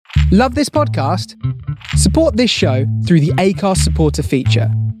Love this podcast? Support this show through the Acast supporter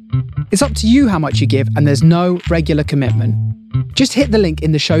feature. It's up to you how much you give, and there's no regular commitment. Just hit the link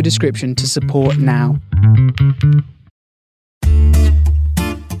in the show description to support now.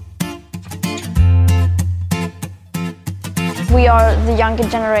 We are the younger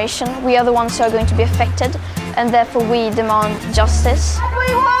generation. We are the ones who are going to be affected, and therefore we demand justice. What do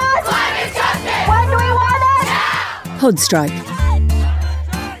we want? Climate justice! When do we want it? Now! Podstrike.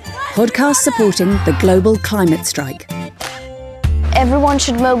 Podcast supporting the global climate strike. Everyone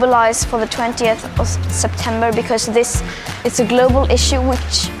should mobilise for the 20th of September because this is a global issue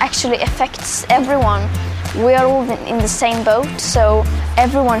which actually affects everyone. We are all in the same boat, so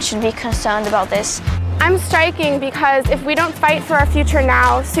everyone should be concerned about this. I'm striking because if we don't fight for our future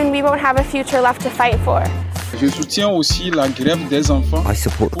now, soon we won't have a future left to fight for. Je soutiens aussi la grève des enfants. I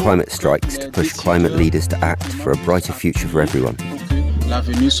support the climate strikes to push climate leaders to act for a brighter future for everyone.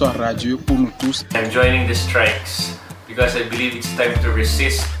 L'avenir soit radieux pour nous tous. I'm joining the strikes because I believe it's time to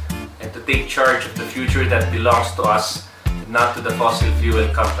resist and to take charge of the future that belongs to us, not to the fossil fuel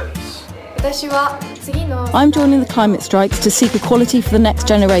companies. I'm joining the climate strikes to seek equality for the next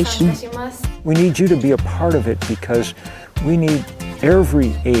generation. We need you to be a part of it because we need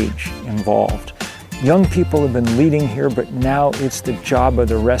every age involved. Young people have been leading here, but now it's the job of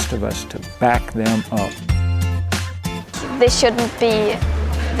the rest of us to back them up. This shouldn't be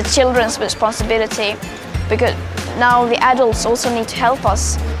the children's responsibility because now the adults also need to help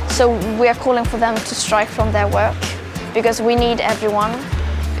us. So we are calling for them to strike from their work because we need everyone.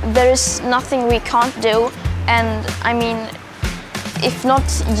 There is nothing we can't do, and I mean, if not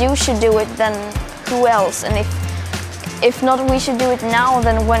you should do it, then who else? And if not we should do it now,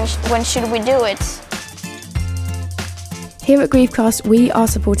 then when should we do it? Here at Griefcast, we are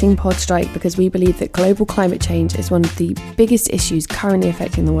supporting Podstrike because we believe that global climate change is one of the biggest issues currently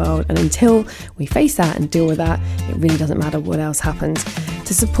affecting the world, and until we face that and deal with that, it really doesn't matter what else happens.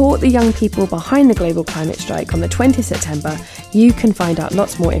 To support the young people behind the global climate strike on the 20th September, you can find out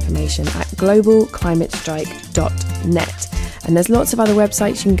lots more information at globalclimatestrike.net. And there's lots of other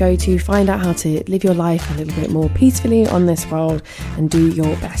websites you can go to find out how to live your life a little bit more peacefully on this world and do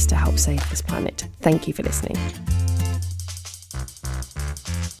your best to help save this planet. Thank you for listening.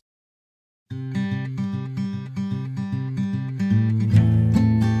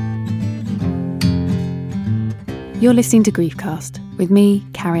 You're listening to Griefcast with me,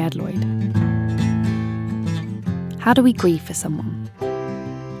 Cariad Lloyd. How do we grieve for someone?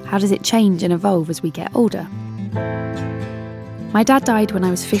 How does it change and evolve as we get older? My dad died when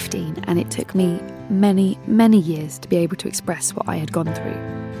I was 15, and it took me many, many years to be able to express what I had gone through.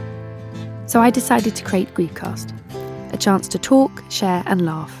 So I decided to create Griefcast, a chance to talk, share and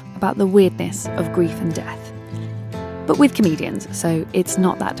laugh about the weirdness of grief and death. But with comedians, so it's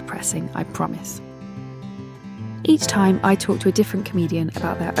not that depressing, I promise. Each time I talk to a different comedian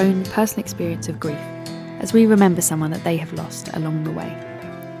about their own personal experience of grief, as we remember someone that they have lost along the way.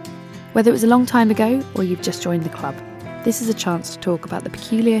 Whether it was a long time ago or you've just joined the club, this is a chance to talk about the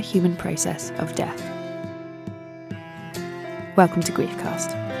peculiar human process of death. Welcome to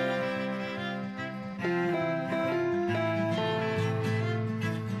Griefcast.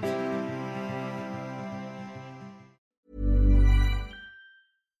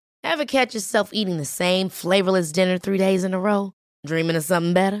 Ever catch yourself eating the same flavorless dinner 3 days in a row? Dreaming of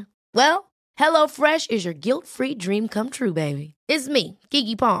something better? Well, HelloFresh is your guilt-free dream come true, baby. It's me,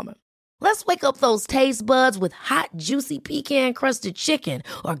 Keke Palmer. Let's wake up those taste buds with hot, juicy pecan-crusted chicken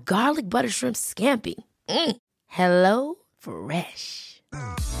or garlic butter shrimp scampi. Hello Fresh.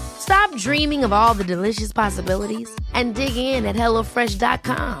 Stop dreaming of all the delicious possibilities and dig in at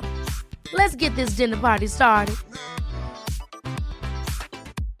HelloFresh.com. Let's get this dinner party started.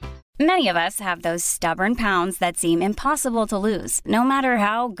 Many of us have those stubborn pounds that seem impossible to lose, no matter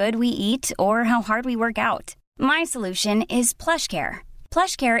how good we eat or how hard we work out. My solution is PlushCare.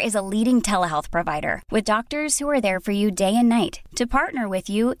 PlushCare is a leading telehealth provider with doctors who are there for you day and night to partner with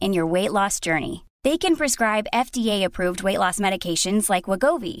you in your weight loss journey. They can prescribe FDA-approved weight loss medications like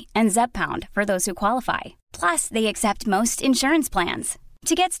Wegovy and Zepbound for those who qualify. Plus, they accept most insurance plans.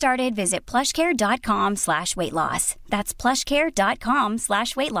 To get started, visit plushcare.com/weightloss. That's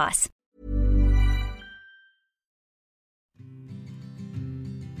plushcare.com/weightloss.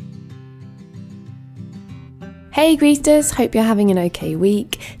 Hey Griefsters, hope you're having an okay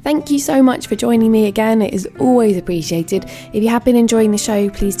week. Thank you so much for joining me again, it is always appreciated. If you have been enjoying the show,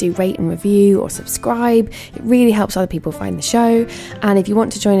 please do rate and review or subscribe, it really helps other people find the show. And if you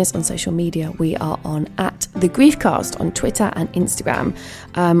want to join us on social media, we are on @TheGriefcast on Twitter and Instagram.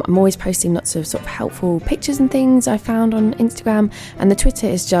 I'm always posting lots of sort of helpful pictures and things I found on Instagram, and the Twitter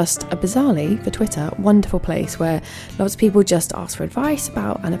is just a bizarrely, for Twitter, wonderful place where lots of people just ask for advice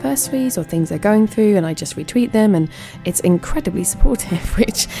about anniversaries or things they're going through, and I just retweet them, and it's incredibly supportive,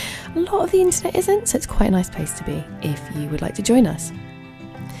 which a lot of the internet isn't, so it's quite a nice place to be if you would like to join us.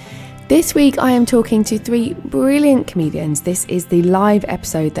 This week I am talking to 3 brilliant comedians. This is the live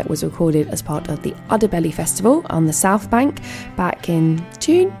episode that was recorded as part of the Udderbelly Festival on the South Bank back in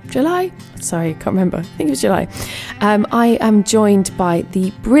July? Sorry, I can't remember. I think it was July. I am joined by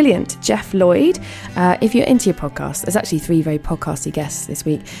the brilliant Jeff Lloyd. If you're into your podcast, there's actually 3 very podcasty guests this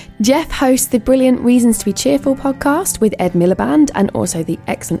week. Jeff hosts the brilliant Reasons to be Cheerful podcast with Ed Miliband, and also the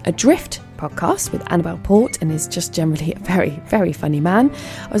excellent Adrift podcast with Annabelle Port, and is just generally a very, very funny man.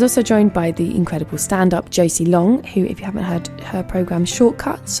 I was also joined by the incredible stand-up Josie Long, who, if you haven't heard her programme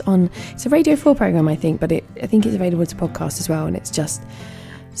Shortcuts it's a Radio 4 programme, I think, but I think it's available as a podcast as well, and it's just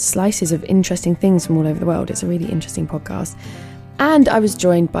slices of interesting things from all over the world. It's a really interesting podcast. And I was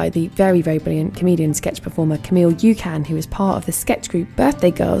joined by the very, very brilliant comedian sketch performer Camille Yucan, who is part of the sketch group Birthday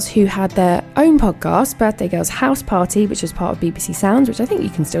Girls, who had their own podcast, Birthday Girls House Party, which was part of BBC Sounds, which I think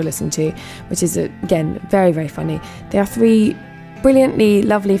you can still listen to, which is, again, very, very funny. They are 3 brilliantly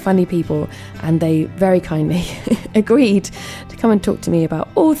lovely, funny people, and they very kindly agreed to come and talk to me about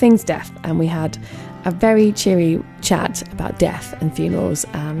all things death, and we had a very cheery chat about death and funerals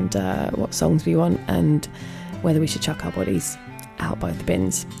and what songs we want and whether we should chuck our bodies out by the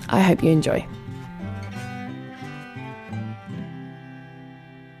bins. I hope you enjoy.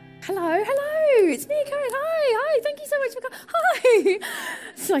 Hello, it's me, Karen. Hi, thank you so much for coming. Hi,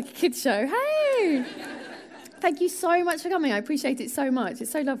 it's like a kids show. Hey, thank you so much for coming. I appreciate it so much. It's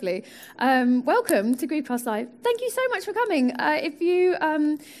so lovely. Welcome to Griefcast Live. Thank you so much for coming. If you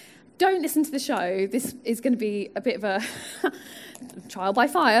don't listen to the show, this is going to be a bit of a trial by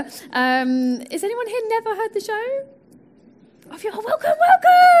fire. Is anyone here never heard the show? Oh,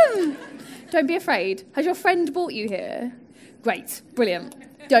 welcome! Don't be afraid. Has your friend brought you here? Great, brilliant.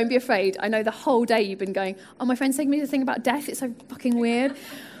 Don't be afraid. I know the whole day you've been going, oh, my friend's taking me to the thing about death. It's so fucking weird.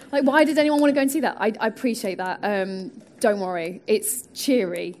 Like, why did anyone want to go and see that? I appreciate that. Don't worry. It's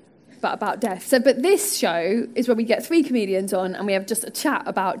cheery, but about death. But this show is where we get 3 comedians on and we have just a chat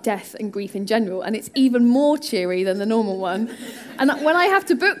about death and grief in general, and it's even more cheery than the normal one. And when I have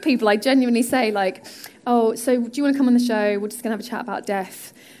to book people, I genuinely say, like, oh, so do you want to come on the show? We're just going to have a chat about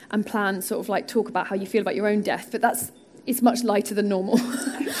death and plan, sort of like talk about how you feel about your own death. But it's much lighter than normal.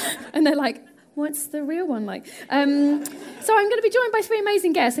 And they're like, what's the real one like? So I'm going to be joined by 3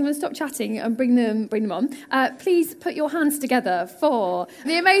 amazing guests. I'm going to stop chatting and bring them on. Please put your hands together for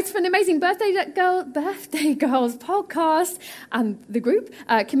the amazing Birthday Girls podcast and the group,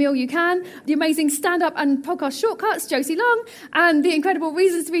 Camille Yucan, the amazing stand-up and podcast Shortcuts, Josie Long, and the incredible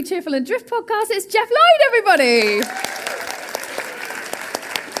Reasons to be Cheerful and Drift podcast. It's Jeff Lloyd, everybody.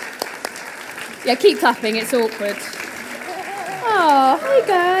 Yeah, keep clapping. It's awkward. Oh, hi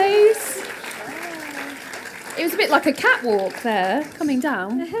guys. It was a bit like a catwalk there, coming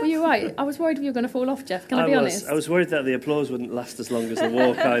down. Were you right? I was worried you were going to fall off, Jeff. Can I be honest? I was worried that the applause wouldn't last as long as the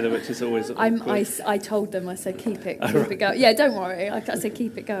walk either, which is always I told them, I said, keep it going. Yeah, don't worry. I said,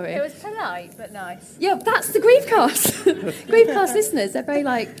 keep it going. It was polite, but nice. Yeah, that's the Griefcast. Griefcast listeners, they're very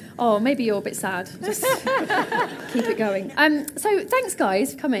like, oh, maybe you're a bit sad. Just keep it going. So thanks,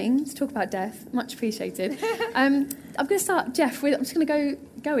 guys, for coming to talk about death. Much appreciated. I'm going to start, Jeff, I'm just going to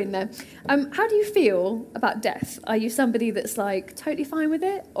go in there. How do you feel about death? Are you somebody that's like totally fine with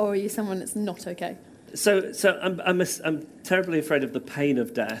it, or are you someone that's not okay? So I'm terribly afraid of the pain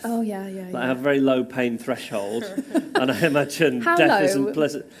of death. Oh yeah. I have a very low pain threshold, and I imagine How death low? isn't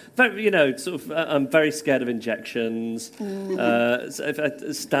pleasant. Very, I'm very scared of injections. So if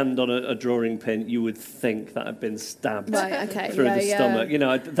I stand on a drawing pin, you would think that I've been stabbed through the stomach.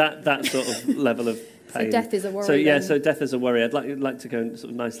 That sort of level of pain. So death is a worry. So death is a worry. I'd like to go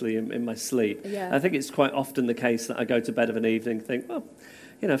sort of nicely in my sleep. Yeah. I think it's quite often the case that I go to bed of an evening and think, well,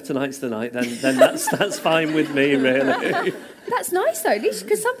 if tonight's the night, then that's fine with me, really. That's nice, though, at least,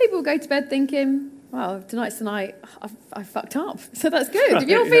 because some people go to bed thinking, Well, tonight's the night I fucked up, so that's good. Right, if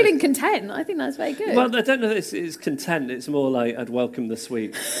you're feeling content, I think that's very good. Well, I don't know if it's content. It's more like I'd welcome the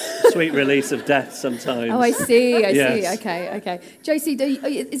sweet release of death sometimes. Oh, I see. Okay. Josie,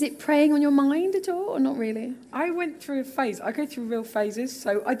 is it preying on your mind at all, or not really? I went through a phase. I go through real phases,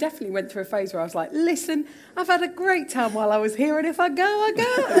 so I definitely went through a phase where I was like, listen, I've had a great time while I was here, and if I go, I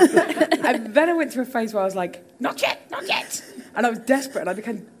go. And then I went through a phase where I was like, not yet. And I was desperate, and I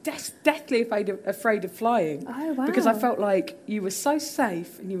became deathly afraid of flying. Oh, wow. Because I felt like you were so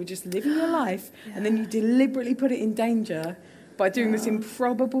safe, and you were just living your life, and then you deliberately put it in danger by doing this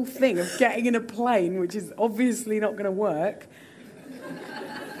improbable thing of getting in a plane, which is obviously not going to work.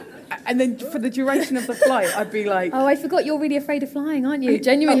 And then for the duration of the flight, I'd be like... Oh, I forgot you're really afraid of flying, aren't you?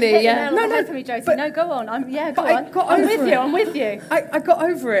 Genuinely, yeah. No, for me, Josie. Go on. I'm with you. I got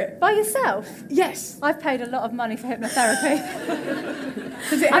over it. By yourself? Yes. I've paid a lot of money for hypnotherapy.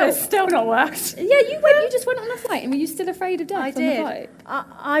 Does it help? And it's still not worked. Yeah, you just went on a flight, and were you still afraid of death I on did. the flight?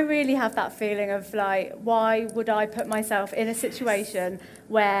 I really have that feeling of, like, why would I put myself in a situation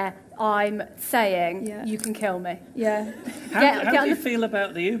where I'm saying you can kill me? Yeah. How do you feel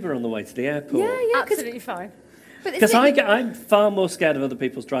about the Uber on the way to the airport? Yeah, absolutely fine. Because I'm far more scared of other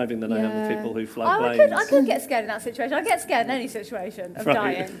people's driving than I am of people who fly planes. I could get scared in that situation. I get scared in any situation of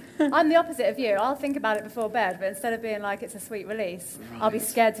dying. I'm the opposite of you. I'll think about it before bed, but instead of being like it's a sweet release, I'll be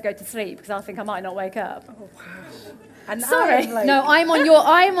scared to go to sleep because I'll think I might not wake up. Oh, wow. And sorry. No, I'm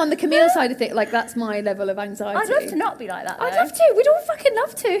on the Camille side of it. Like, that's my level of anxiety. I'd love to not be like that, though. I'd love to. We'd all fucking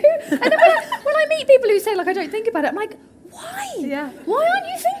love to. And then when I meet people who say, like, I don't think about it, I'm like, why? Yeah. Why aren't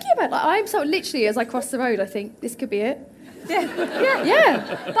you thinking about it? Like, I'm so literally, as I cross the road, I think, this could be it.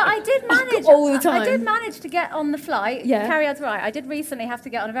 Yeah. But I did manage all the time. I did manage to get on the flight. Yeah. Carry-on's right. I did recently have to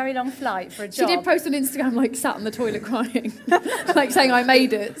get on a very long flight for a job. She did post on Instagram, like, sat on the toilet crying, like saying I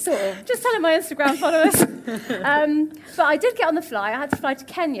made it, sort of. Just telling my Instagram followers. But I did get on the flight. I had to fly to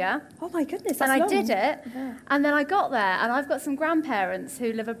Kenya. Oh my goodness, that's and I long. did it. Yeah. And then I got there, and I've got some grandparents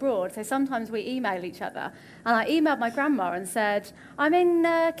who live abroad, so sometimes we email each other. And I emailed my grandma and said, I'm in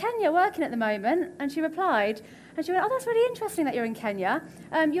Kenya working at the moment. And she replied, and she went, oh, that's really interesting that you're in Kenya.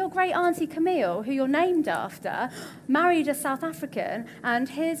 Your great auntie Camille, who you're named after, married a South African, and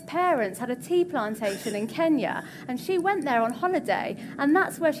his parents had a tea plantation in Kenya. And she went there on holiday, and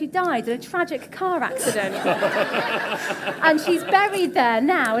that's where she died in a tragic car accident. And she's buried there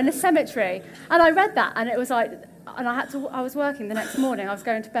now in a cemetery. And I read that, and it was like... And I was working the next morning, I was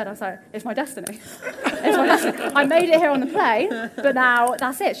going to bed, I was like, it's my destiny. It's my destiny. I made it here on the plane, but now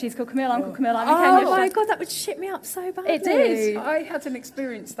that's it. She's called Camille, Uncle Camille, I'm in Kenya. Oh my God, that would shit me up so badly. It did. I had an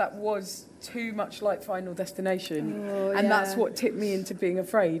experience that was too much like Final Destination, and that's what tipped me into being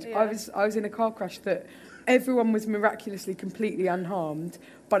afraid. Yeah. I was in a car crash that everyone was miraculously completely unharmed,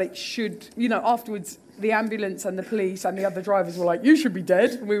 but it should, afterwards, the ambulance and the police and the other drivers were like, you should be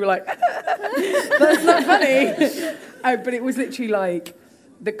dead. And we were like, that's not funny. But it was literally like,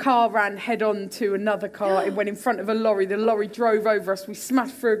 the car ran head on to another car. It went in front of a lorry. The lorry drove over us. We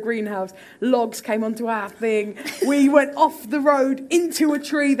smashed through a greenhouse. Logs came onto our thing. We went off the road into a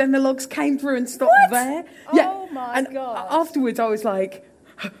tree. Then the logs came through and stopped there. Oh, my God. Afterwards, I was like,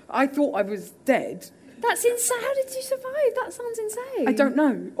 I thought I was dead. That's insane. How did you survive? That sounds insane. I don't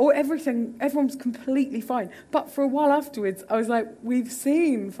know. Everyone's completely fine. But for a while afterwards, I was like, we've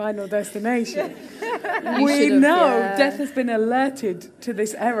seen Final Destination. We know death has been alerted to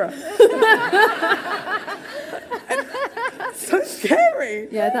this error. So scary.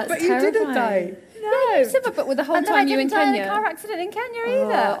 Yeah, that's but terrifying. You didn't die. No. Yeah, you said that, but with the whole time you in Kenya. I didn't die in a car accident in Kenya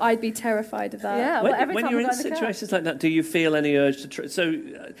either. I'd be terrified of that. Yeah, when you're in situations like that, do you feel any urge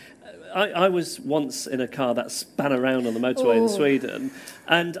to... I was once in a car that span around on the motorway in Sweden,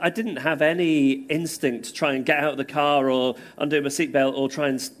 and I didn't have any instinct to try and get out of the car or undo my seatbelt or try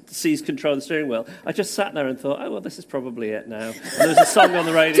and seize control of the steering wheel. I just sat there and thought, oh, well, this is probably it now. And there was a song on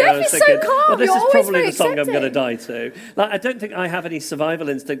the radio, and I was thinking, well, this is probably the song I'm going to die to. Like, I don't think I have any survival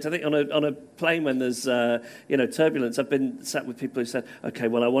instinct. I think on a plane when there's turbulence, I've been sat with people who said, okay,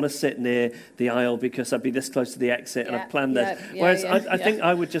 well, I want to sit near the aisle because I'd be this close to the exit and I've planned this. Whereas I think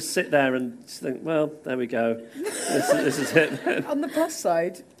I would just sit there and think, well, there we go. This is it. On the plus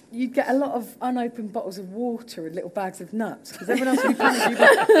side, you'd get a lot of unopened bottles of water and little bags of nuts because everyone else would be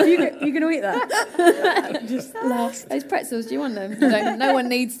panicking. You going to eat that? Just last. Those pretzels, do you want them? No one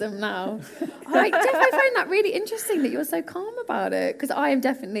needs them now. I definitely find that really interesting that you're so calm about it, because I am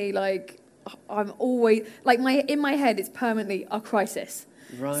definitely like, I'm always like in my head it's permanently a crisis.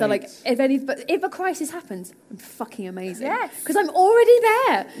 Right. So like, if a crisis happens, I'm fucking amazing. Yes. Because I'm already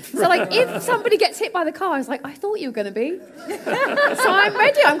there. So like, if somebody gets hit by the car, it's like, I thought you were going to be. So I'm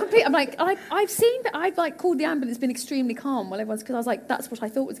ready. I'm complete. I'm like, I've seen that. I've like called the ambulance, been extremely calm while everyone's, because I was like, that's what I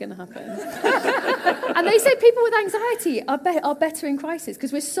thought was going to happen. And they say people with anxiety are better in crisis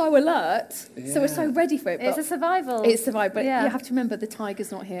because we're so alert, so we're so ready for it. It's a survival. It's survival, but you have to remember the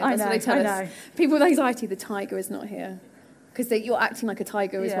tiger's not here. That's what they tell us. People with anxiety, the tiger is not here. Because you're acting like a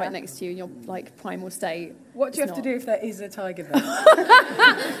tiger is right next to you in your like primal state. What do you have to do if there is a tiger there?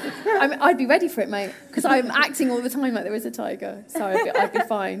 I'd be ready for it, mate. Because I'm acting all the time like there is a tiger. So I'd be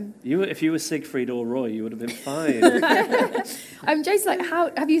fine. If you were Siegfried or Roy, you would have been fine. Jason, like, how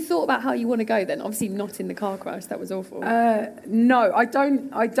have you thought about how you want to go then? Obviously not in the car crash. That was awful. No, I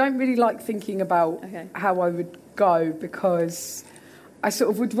don't really like thinking about how I would go, because I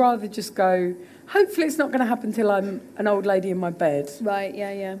sort of would rather just go. Hopefully it's not going to happen till I'm an old lady in my bed. Right,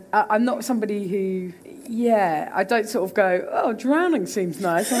 yeah. I'm not somebody who, I don't sort of go, oh, drowning seems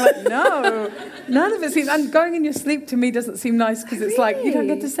nice. I'm like, no, none of it seems, and going in your sleep to me doesn't seem nice, because it's like, you don't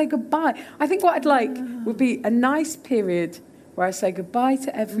get to say goodbye. I think what I'd like would be a nice period where I say goodbye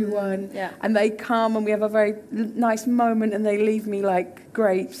to everyone, and they come and we have a very nice moment and they leave me like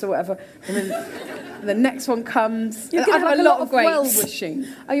grapes or whatever, and then the next one comes. You can have a lot of well-wishing.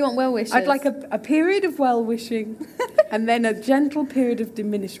 Oh, you want well-wishes? I'd like a period of well-wishing and then a gentle period of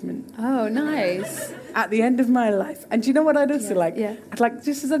diminishment. Oh, nice. At the end of my life. And do you know what I'd also like? Yeah. I'd like,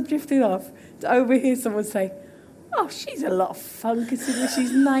 just as I'm drifting off, to overhear someone say, oh, she's a lot of fun considering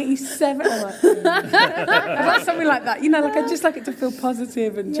she's 97. I'd like something like that. I'd just like it to feel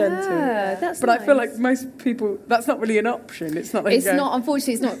positive and gentle. That's but nice. I feel like most people, that's not really an option. It's not like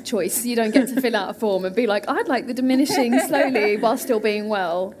unfortunately, it's not a choice. You don't get to fill out a form and be like, I'd like the diminishing slowly while still being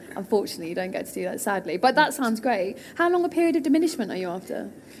well. Unfortunately, you don't get to do that, sadly. But that sounds great. How long a period of diminishment are you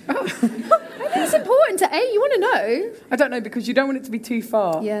after? I think it's important you want to know. I don't know, because you don't want it to be too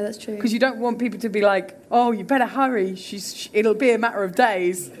far. Yeah, that's true. Because you don't want people to be like, oh, you better hurry. It'll be a matter of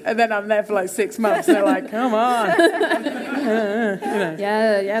days. And then I'm there for like 6 months. They're like, come on.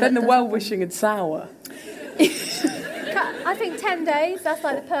 Yeah. Then the well-wishing and sour. I think 10 days, that's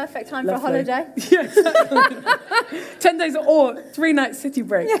like the perfect time for a holiday. Yeah, exactly. 10 days or 3-night city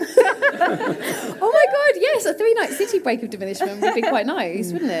break. Oh my God, yes, a 3-night city break of diminishment would be quite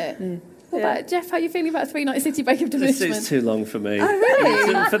nice, wouldn't it? What about, Jeff, how are you feeling about a 3-night city break of diminishment? It's too long for me. Oh,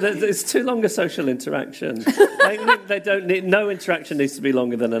 really? It's too long a social interaction. They don't need, no interaction needs to be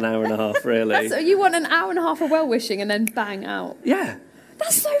longer than an hour and a half, really. So you want an hour and a half of well-wishing and then bang out? Yeah.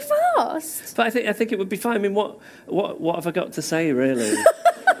 That's so fast. But I think it would be fine. I mean, what have I got to say, really?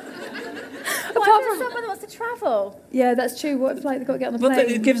 Apart from someone that wants to travel. Yeah, that's true. What if they've got to get on the plane? Well,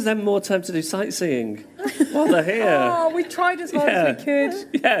 it gives them more time to do sightseeing while they're here. Oh, we tried as hard as we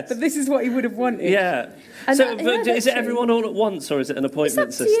could. Yes. But this is what he would have wanted. Yeah. Is it everyone all at once, or is it an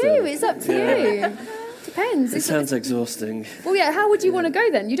appointment system? It's up to you. Depends. It sounds exhausting. Well, yeah. How would you want to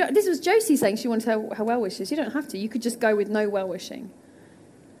go then? This was Josie saying she wanted her well wishes. You don't have to. You could just go with no well wishing.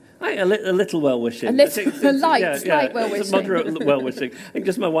 A little well-wishing. Slight well-wishing. It's a moderate well-wishing. I think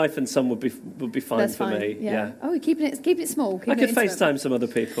just my wife and son would be fine. That's for me. Yeah. Oh, keeping it small. I could FaceTime some other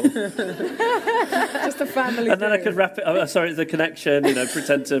people. Just a family. And then I could wrap it. Oh, sorry, the connection.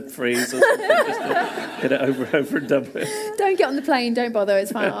 Pretend to freeze or something, just to get it over and done with. Don't get on the plane. Don't bother.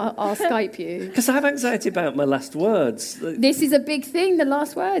 It's fine. I'll Skype you. Because I have anxiety about my last words. This is a big thing. The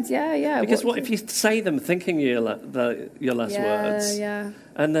last words. Yeah. Because what if you say them thinking your last words? Yeah.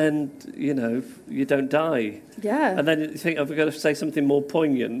 And then, you don't die. Yeah. And then you think, I've got to say something more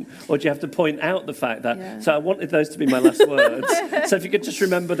poignant, or do you have to point out the fact that... Yeah. So I wanted those to be my last words. So if you could just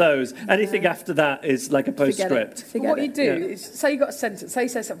remember those. Anything after that is like a postscript. What you do is, say you got a sentence, say you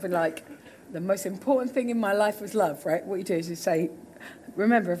say something like, the most important thing in my life was love, right? What you do is you say,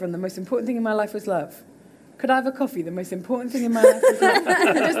 remember everyone, the most important thing in my life was love. Could I have a coffee? The most important thing in my life is love.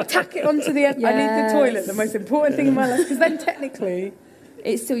 Just tack it onto the end. Yes. I need the toilet. The most important thing in my life. Because then technically...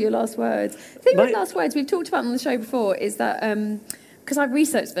 it's still your last words. The thing with last words, we've talked about them on the show before, is that, because I've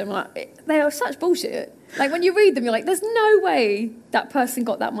researched them, they are such bullshit. Like, when you read them, you're like, there's no way that person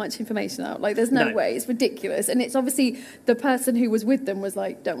got that much information out. Like, there's no way. It's ridiculous. And it's obviously the person who was with them was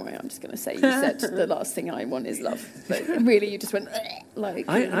like, don't worry, I'm just going to say you said the last thing I want is love. But really, you just went, like...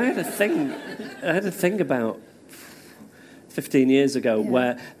 I had a thing about 15 years ago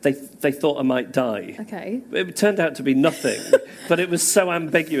where they thought I might die. Okay. It turned out to be nothing, but it was so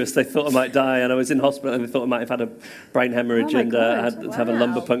ambiguous. They thought I might die, and I was in hospital, and they thought I might have had a brain hemorrhage and had to have a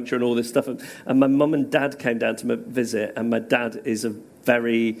lumbar puncture and all this stuff. And my mum and dad came down to visit, and my dad is a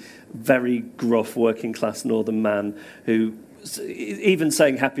very, very gruff working-class northern man who even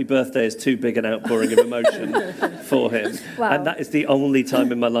saying happy birthday is too big an outpouring of emotion for him. Wow. And that is the only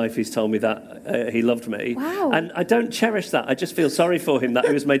time in my life he's told me that he loved me. Wow. And I don't cherish that. I just feel sorry for him that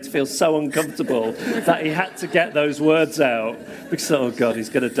he was made to feel so uncomfortable that he had to get those words out. Because, oh, God, he's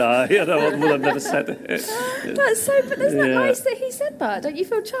going to die. Well, I've never said it. That's so... But isn't that nice that he said that? Don't you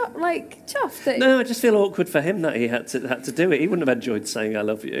feel chuffed? That No, I just feel awkward for him that he had to do it. He wouldn't have enjoyed saying I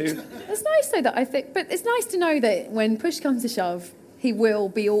love you. It's nice, though, that I think... But it's nice to know that when push comes to shove, he will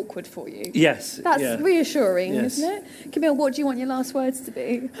be awkward for you. Yes. That's reassuring, isn't it? Camille, what do you want your last words to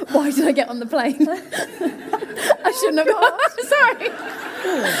be? Why did I get on the plane? I shouldn't have gone. Sorry.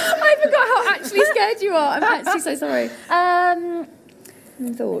 I forgot how actually scared you are. I'm actually so sorry.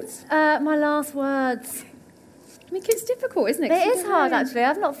 Thoughts? My last words. I mean, it's difficult, isn't it? It is hard, actually.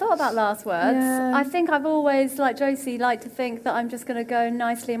 I've not thought about last words. Yeah. I think I've always, like Josie, liked to think that I'm just going to go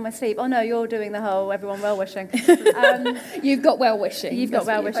nicely in my sleep. Oh, no, you're doing the whole everyone well-wishing. You've got well-wishing. You've got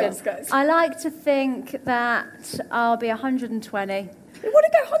well-wishing. I like to think that I'll be 120. You want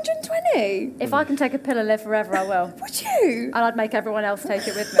to go 120? If I can take a pill and live forever, I will. Would you? And I'd make everyone else take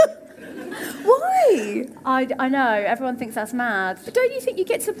it with me. Why? I know, everyone thinks that's mad. But don't you think you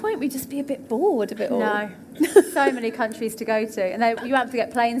get to a point where you just be a bit bored of it all? No. So many countries to go to. And you have to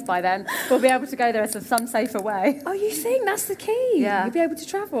get planes by then. We'll be able to go there in some safer way. Oh, you think that's the key? Yeah. You'll be able to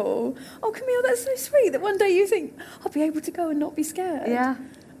travel. Oh, Camille, that's so sweet that one day you think, I'll be able to go and not be scared. Yeah.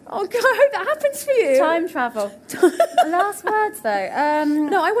 Oh, God, I hope that happens for you. Time travel. Last words, though.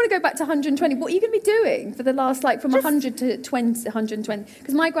 No, I want to go back to 120. What are you going to be doing for the last, from 100 to 120?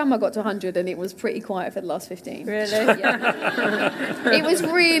 Because my grandma got to 100 and it was pretty quiet for the last 15. Really? Yeah. It was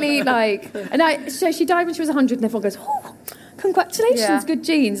really so she died when she was 100 and everyone goes, oh, congratulations, good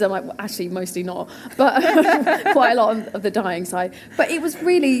genes. I'm like, well, actually, mostly not, but quite a lot of the dying side. But it was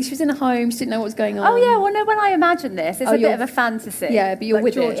really, she was in a home, she didn't know what was going on. Oh, yeah, well, no, when I imagine this, it's a bit of a fantasy. Yeah, but you're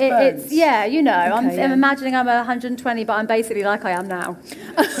with George Burns. It's, yeah, you know, Okay, I'm imagining I'm 120, but I'm basically like I am now.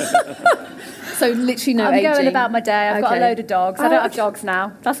 So literally no I'm aging. going about my day. I've got a load of dogs. I don't have dogs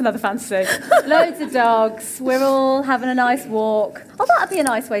now. That's another fantasy. Loads of dogs. We're all having a nice walk. Oh, that'd be a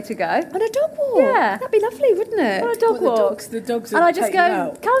nice way to go. On a dog walk? Yeah. That'd be lovely, wouldn't it? On a dog walk. The dogs are and I just taking go, you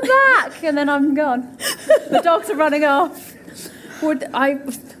out. come back, and then I'm gone. The dogs are running off.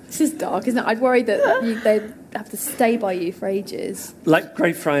 This is dark, isn't it? I'd worry that they'd have to stay by you for ages. Like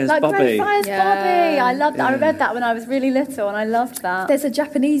Greyfriars Bobby. Like Greyfriars Bobby. I loved that. I read that when I was really little, and I loved that. There's a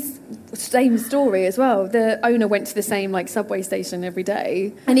Japanese same story as well. The owner went to the same subway station every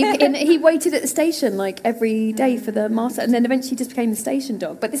day, and he waited at the station every day for the master, and then eventually just became the station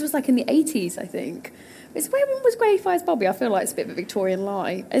dog. But this was in the 80s, I think. When was Greyfriars Bobby? I feel like it's a bit of a Victorian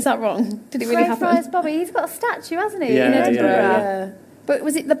lie. Is that wrong? Did it really happen? Greyfriars Bobby. He's got a statue, hasn't he? Yeah, in Edinburgh. Yeah. But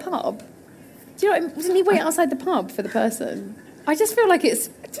was it the pub? Do you know? Wasn't he waiting outside the pub for the person? I just feel like it's.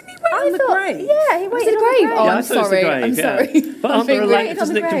 Didn't he wait on the grave? Yeah, he waited on the grave. Oh, Yeah, I'm sorry. I'm sorry. But aren't there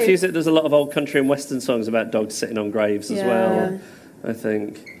doesn't it confuse it? There's a lot of old country and western songs about dogs sitting on graves as well. I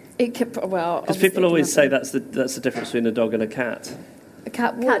think. It could, because people always say that's the difference between a dog and a cat. A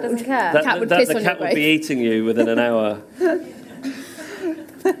cat doesn't care. Cat would piss the on cat your would be eating you within an hour.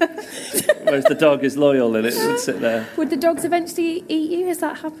 Whereas the dog is loyal and it would sit there. Would the dogs eventually eat you? Has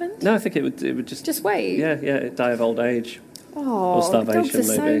that happened? No, I think it would just wait. Yeah, it'd die of old age. Oh, or starvation,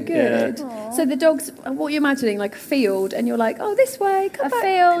 dogs are maybe. So good. Yeah. So the dogs, what are you imagining? Like a field, and you're like, oh, this way, come back. A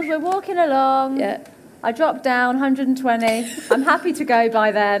field, we're walking along. Yeah. I dropped down 120. I'm happy to go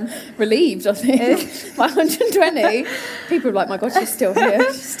by then. Relieved, I think. By 120, people are like, my God, she's still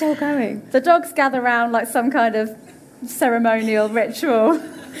here. She's still going. The dogs gather round like some kind of ceremonial ritual.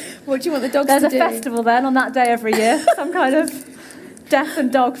 What do you want the dogs to do? There's a festival then on that day every year. Some kind of death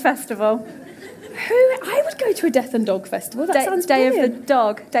and dog festival. I would go to a death and dog festival. That sounds Day brilliant. of the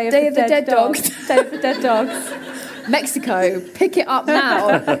dog. Day of the dead dogs. Day of the dead dogs. Mexico, pick it up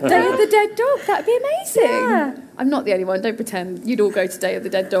now. Day of the Dead Dog, that'd be amazing. Yeah. I'm not the only one, don't pretend. You'd all go to Day of the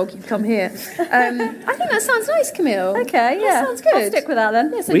Dead Dog, you'd come here. I think that sounds nice, Camille. Okay, yeah. That sounds good. I'll stick with that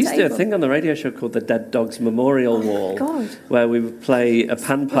then. Yes, we used to do a thing on the radio show called the Dead Dogs Memorial Wall, God. where we would play a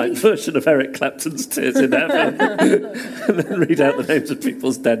panpipe version of Eric Clapton's Tears in Heaven and then read out the names of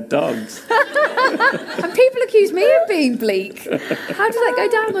people's dead dogs. And people accuse me of being bleak. How did that go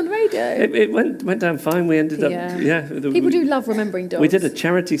down on the radio? It went down fine. We ended up, People do love remembering dogs. We did a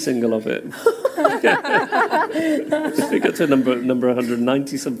charity single of it. We got to number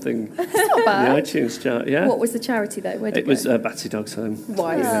 190 something. That's not bad. In the iTunes chart. Yeah. What was the charity though? Where did it was Batsy Dog's Home.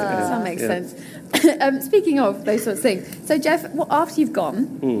 Wise. That makes sense. Speaking of those sorts of things, so Jeff, after you've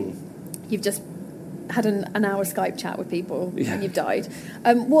gone, you've just had an hour Skype chat with people when you've died.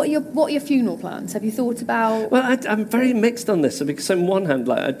 What are your funeral plans? Have you thought about? Well, I'm very mixed on this because on one hand,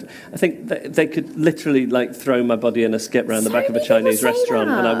 like I think that they could literally like throw my body in a skip round the back of a Chinese restaurant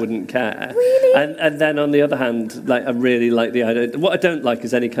and I wouldn't care. Really? And then on the other hand, like I really like the idea. What I don't like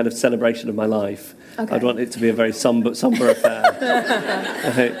is any kind of celebration of my life. Okay. I'd want it to be a very somber affair.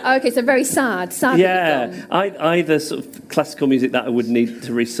 Okay, so very sad. Yeah, either sort of classical music that I would need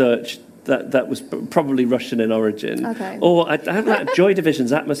to research that was probably Russian in origin. Okay. Or I have that Joy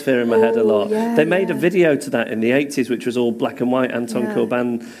Division's Atmosphere in my head a lot. Yeah, they made a video to that in the 80s, which was all black and white. Anton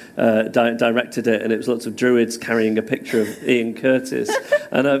Corbijn directed it, and it was lots of druids carrying a picture of Ian Curtis.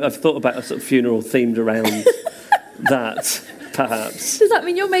 And I've thought about a sort of funeral themed around that. Perhaps. Does that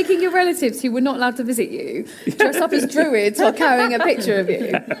mean you're making your relatives who were not allowed to visit you dress up as druids while carrying a picture of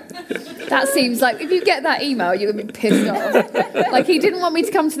you? That seems like, if you get that email, you're going to be pissed off. Like, he didn't want me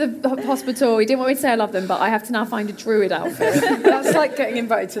to come to the hospital, he didn't want me to say I love them, but I have to now find a druid outfit. That's like getting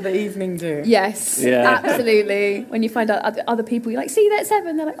invited to the evening do. Yes, absolutely. When you find out other people, you're like, see you there at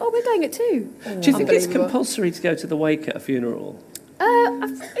 7, they're like, oh, we're going at 2. Do you think it's compulsory to go to the wake at a funeral?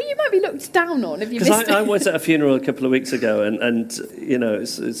 You might be looked down on if you missed it. I was at a funeral a couple of weeks ago, and you know,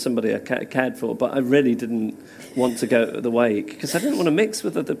 it's somebody I cared for, but I really didn't want to go to the wake because I didn't want to mix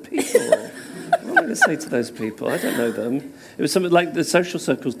with other people. What am I going to say to those people? I don't know them. It was something like the social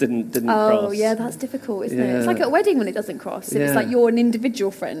circles didn't cross. Oh, yeah, that's difficult, isn't it? It's like at a wedding when it doesn't cross. It's like you're an individual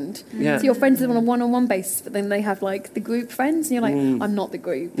friend. Yeah. So your friends are on a one-on-one basis, but then they have like the group friends, and you're like, I'm not the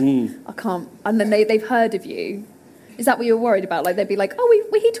group. I can't. And then they've heard of you. Is that what you were worried about? Like, they'd be like, oh,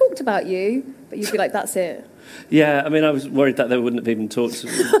 he talked about you, but you'd be like, that's it. Yeah, I mean, I was worried that they wouldn't have even talked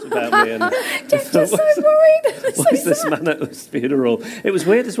about me. And Jeff's just so worried. Why is this man at this funeral? It was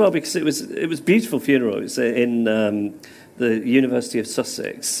weird as well because it was a beautiful funeral. It was in the University of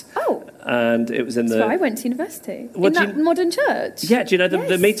Sussex. Oh. And it was in the... That's where I went to university. In that modern church. Yeah, do you know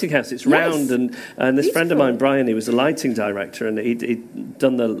the meeting house? It's round, and this friend of mine, Brian, he was a lighting director, and he'd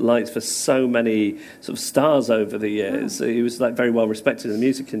done the lights for so many sort of stars over the years. Oh. He was like very well respected in the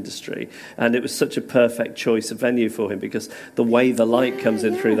music industry, and it was such a perfect choice of venue for him because the way the light comes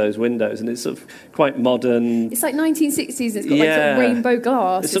in through those windows, and it's sort of quite modern. It's like 1960s. It's got like sort of rainbow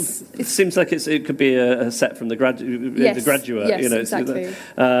glass. It seems like it could be a set from the Graduate. Yes, you know, exactly.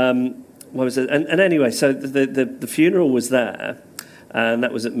 What was it? And anyway, so the funeral was there, and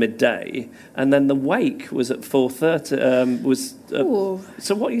that was at midday, and then the wake was at 4:30.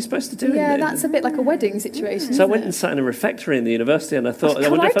 So what are you supposed to do? Yeah, that's a bit like a wedding situation. So I went and sat in a refectory in the university, and I thought, I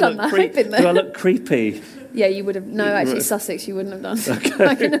wonder if do I look creepy? Yeah, you would have. No, actually, Sussex, you wouldn't have done.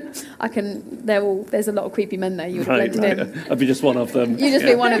 Okay. I can. There's a lot of creepy men there. You would have blended in. I'd be just one of them. You'd just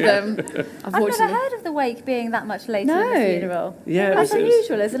be one of them. I've never heard of the wake being that much later than the funeral. Yeah, that's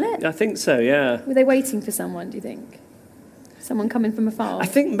unusual, isn't it? I think so. Yeah. Were they waiting for someone? Do you think? Someone coming from afar? I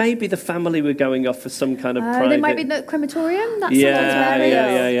think maybe the family were going off for some kind of private... They might be in the crematorium? That's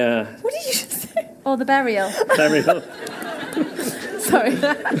yeah. What did you just say? Or the burial. Burial. Sorry.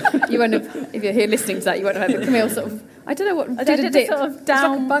 You won't have, if you're here listening to that, you won't have heard Camille sort of... I don't know what... I did a dip. Sort of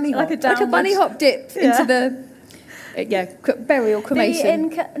down, like a bunny hop. Like a bunny hop dip into the... burial, cremation.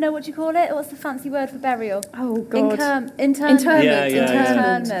 What do you call it? What's the fancy word for burial? Oh, God. Internment.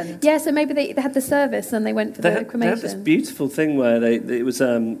 Internment. Yeah, so maybe they had the service and they went for the cremation. They had this beautiful thing where it was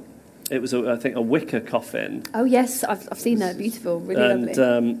I think a wicker coffin. Oh, yes, I've seen that. Beautiful, really lovely.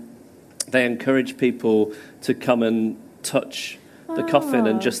 And they encouraged people to come and touch the coffin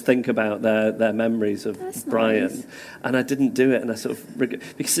and just think about their memories of Brian. Nice. And I didn't do it, and I sort of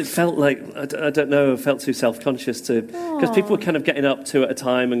because it felt like I don't know, I felt too self-conscious because people were kind of getting up 2 at a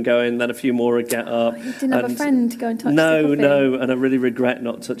time and going, then a few more would get up. You didn't have a friend to go and touch the coffin? No, and I really regret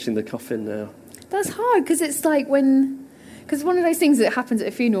not touching the coffin now. That's hard because it's like because one of those things that happens at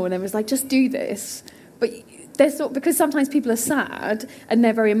a funeral and everyone's like, just do this, but there's because sometimes people are sad and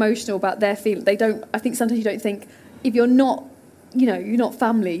they're very emotional about their feelings. I think sometimes you don't think if you're not. You're not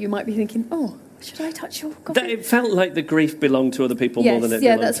family, you might be thinking, oh, should I touch your coffin? It felt like the grief belonged to other people more than it belonged to me.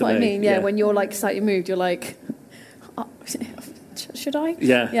 Yeah, that's what I mean. Yeah, when you're like slightly moved, you're like, oh, should I?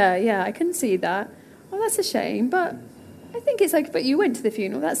 Yeah, I can see that. Oh, that's a shame, but I think it's like, but you went to the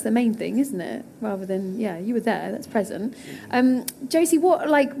funeral, that's the main thing, isn't it? Rather than, you were there, that's present. Josie,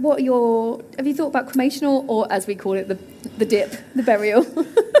 have you thought about cremation or as we call it, the dip, the burial?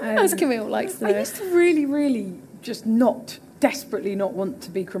 As Camille likes to know. I used to really, really just desperately not want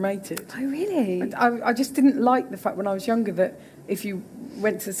to be cremated. Oh, really? I just didn't like the fact when I was younger that if you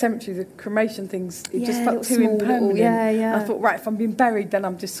went to the cemetery, the cremation things, it just felt too impermanent. Yeah. I thought, right, if I'm being buried, then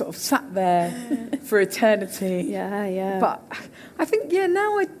I'm just sort of sat there for eternity. Yeah. But I think,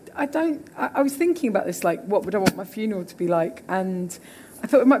 now I was thinking about this, like, what would I want my funeral to be like? And I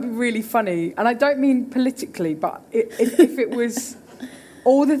thought it might be really funny. And I don't mean politically, but if it was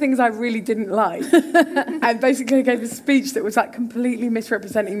all the things I really didn't like, and basically I gave a speech that was like completely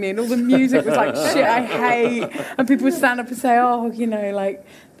misrepresenting me, and all the music was like shit I hate, and people would stand up and say, oh, you know, like,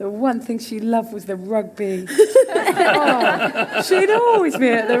 the one thing she loved was the rugby. Oh, she'd always be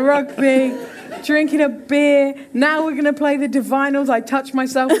at the rugby, drinking a beer. Now we're going to play the Divinals, I Touch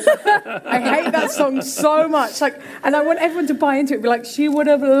Myself. I hate that song so much. Like, and I want everyone to buy into it, be like, she would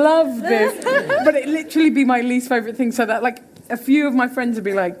have loved this. But it literally be my least favourite thing, so that, like, a few of my friends would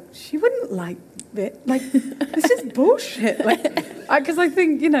be like, she wouldn't like it. Like, this is bullshit. Like, because I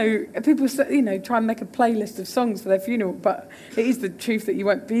think, you know, people, you know, try and make a playlist of songs for their funeral, but it is the truth that you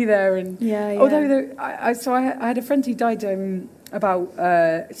won't be there. And although I had a friend who died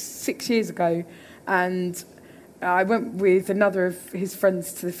about 6 years ago, and I went with another of his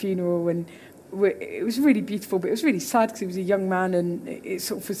friends to the funeral, and it was really beautiful, but it was really sad because he was a young man, and it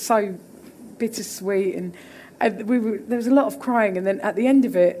sort of was so bittersweet, and there was a lot of crying, and then at the end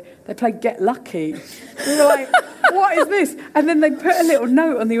of it, they played Get Lucky. We were like, what is this? And then they put a little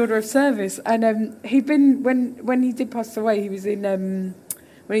note on the order of service, and he'd been, when he did pass away, he was in,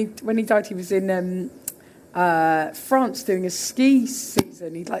 when he died, he was in France doing a ski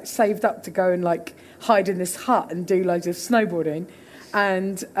season. He'd like saved up to go and like hide in this hut and do loads of snowboarding,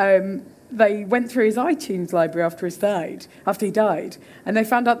 and they went through his iTunes library after he died, and they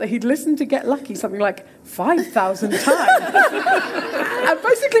found out that he'd listened to Get Lucky something like 5,000 times. And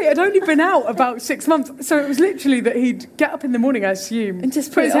basically it had only been out about 6 months, so it was literally that he'd get up in the morning, I assume, and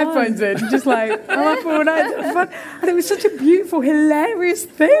just put his headphones in, and just like, I'm up all night, fun. And it was such a beautiful, hilarious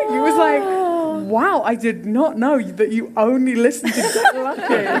thing. It was like, wow, I did not know that you only listened to Get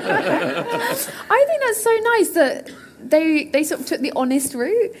Lucky. I think that's so nice that they sort of took the honest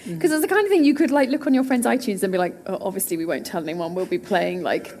route, because it's the kind of thing you could like look on your friend's iTunes and be like, oh, obviously we won't tell anyone, we'll be playing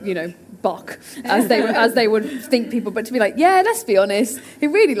like, you know, Bach as they would think people, but to be like, yeah, let's be honest, we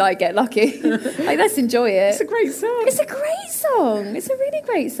really like Get Lucky, like, let's enjoy it. It's a great song. It's a really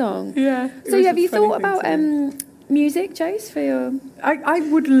great song. Yeah. So have you thought about music, Jose, for your... I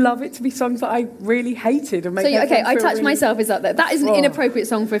would love it to be songs that I really hated and make. So I Touch Myself is up there. That is an inappropriate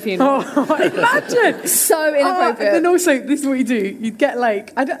song for a funeral. Oh, imagine. So inappropriate. And then also, this is what you do. You'd get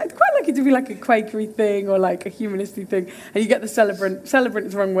like, I'd quite like it to be like a Quakery thing or like a humanistic thing, and you get the celebrant. Celebrant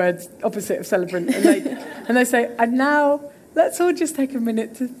is the wrong word, opposite of celebrant, and they say, and now let's all just take a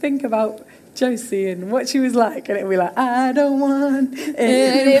minute to think about Josie and what she was like, and it'll be like, I don't want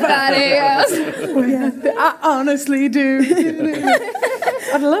anybody else. Well, yeah, I honestly do.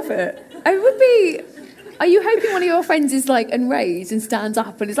 I'd love it. It would be. Are you hoping one of your friends is like enraged and stands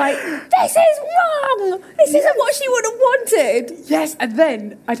up and is like, this is wrong, this isn't what she would have wanted? Yes, and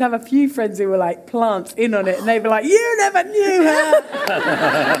then I'd have a few friends who were like plants in on it, and they'd be like, you never knew her.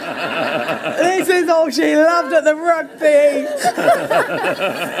 This is all she loved at the rugby.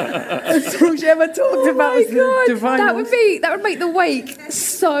 That's all she ever talked about was the Divinals. That would make the wake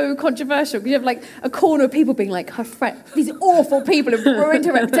so controversial, because you have like a corner of people being like, her friend, these awful people have ruined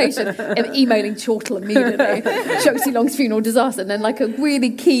her reputation, and emailing Chortle immediately. Josie Long's funeral disaster, and then like a really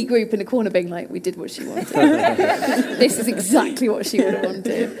key group in the corner being like, we did what she wanted. This is exactly what she would have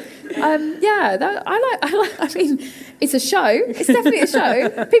wanted. I mean, it's a show. It's definitely a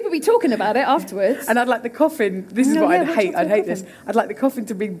show. People be talking about it afterwards. And I'd like the coffin. This is what I'd hate. I'd hate this. I'd like the coffin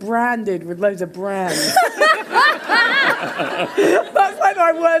to be branded with loads of brands. That's like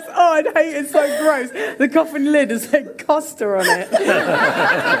my worst. Oh, I'd hate it. So gross. The coffin lid has like Costa on it,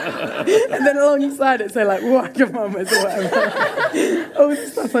 and then alongside it say like Wacamamas or whatever. All the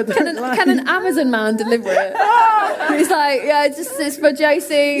stuff I don't like. Can an Amazon man deliver it? He's like, yeah, it's for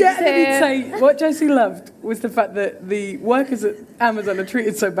Josie. Yeah, and he'd say what Josie loved was the fact that the workers at Amazon are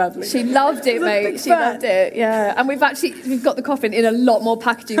treated so badly. She loved it, mate. She loved it. Yeah, and we've got the coffin in a lot more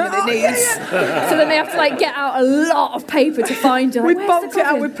packaging than it needs. Yeah. So then they have to like get out a lot of paper to find her. We bulked it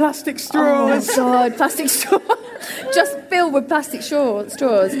out with plastic straws. Oh my God, plastic straws. Just filled with plastic straws.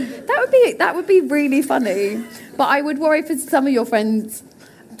 That would be really funny. But I would worry for some of your friends.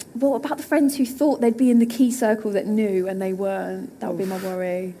 What about the friends who thought they'd be in the key circle that knew and they weren't? That would be my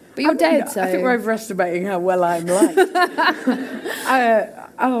worry. But you're dead, so... I think we're overestimating how well I'm liked.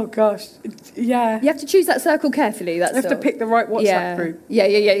 Oh, gosh. Yeah. You have to choose that circle carefully. You have to pick the right WhatsApp group.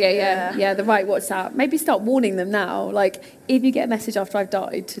 Yeah, the right WhatsApp. Maybe start warning them now. Like, if you get a message after I've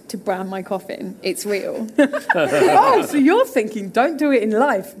died to brand my coffin, it's real. Oh, so you're thinking, don't do it in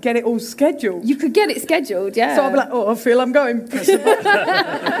life, get it all scheduled. You could get it scheduled, yeah. So I'll be like, I feel I'm going. Imagine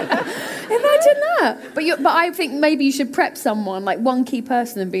that. But I think maybe you should prep someone, like one key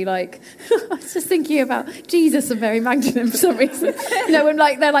person, and be like, I was just thinking about Jesus and Mary Magdalene for some reason. When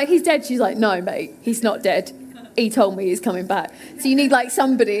they're like, he's dead. She's like, no, mate, he's not dead. He told me he's coming back. So you need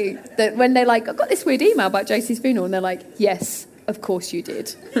somebody that when they're like, I've got this weird email about Josie's funeral, and they're like, yes, of course you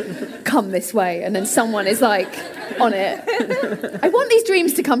did. Come this way. And then someone is like on it. I want these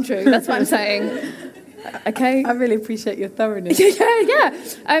dreams to come true. That's what I'm saying. Okay. I really appreciate your thoroughness. Yeah.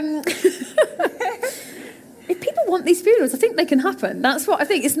 If people want these funerals, I think they can happen. That's what I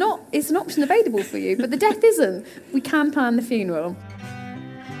think. It's an option available for you, but the death isn't. We can plan the funeral.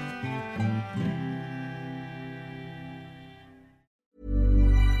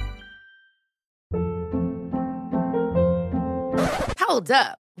 Hold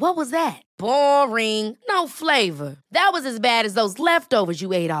up. What was that? Boring. No flavor. That was as bad as those leftovers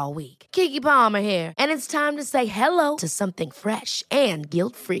you ate all week. Keke Palmer here. And it's time to say hello to something fresh and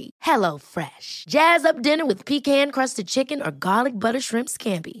guilt-free. Hello Fresh. Jazz up dinner with pecan-crusted chicken or garlic butter shrimp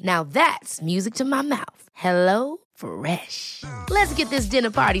scampi. Now that's music to my mouth. Hello Fresh. Let's get this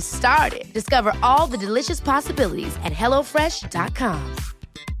dinner party started. Discover all the delicious possibilities at HelloFresh.com.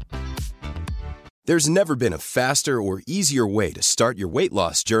 There's never been a faster or easier way to start your weight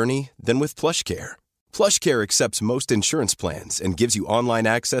loss journey than with PlushCare. PlushCare accepts most insurance plans and gives you online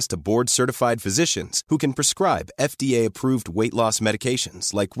access to board-certified physicians who can prescribe FDA-approved weight loss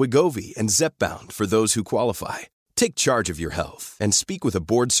medications like Wegovy and Zepbound for those who qualify. Take charge of your health and speak with a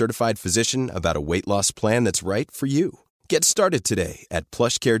board-certified physician about a weight loss plan that's right for you. Get started today at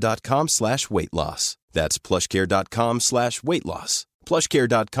plushcare.com/weight loss. That's plushcare.com/weight loss.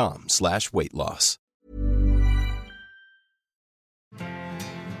 plushcare.com/weight loss.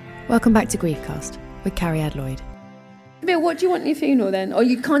 Welcome back to Griefcast with Carrie Lloyd. Bill, what do you want in your funeral then? Or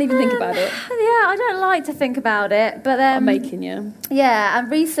you can't even think about it? Yeah, I don't like to think about it, but I'm making you. Yeah, and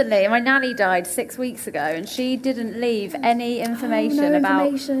recently my nanny died 6 weeks ago, and she didn't leave any information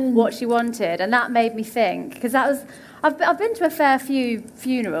about what she wanted, and that made me think, because I've been to a fair few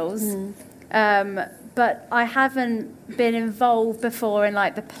funerals. But I haven't been involved before in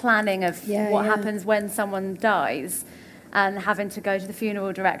the planning of what happens when someone dies, and having to go to the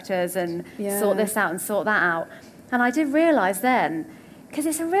funeral directors and sort this out and sort that out. And I did realise then, because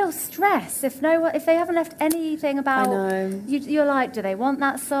it's a real stress if they haven't left anything about. I know. You're like, do they want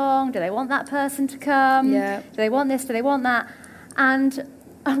that song? Do they want that person to come? Yeah. Do they want this? Do they want that? And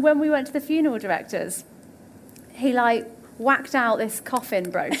when we went to the funeral directors, he whacked out this coffin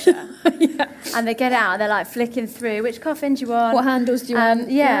brochure. And they get out and they're flicking through, which coffin do you want? What handles do you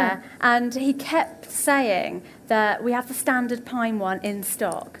want? Yeah. And he kept saying that we have the standard pine one in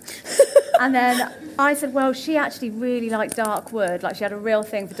stock. And then I said, well, she actually really liked dark wood. She had a real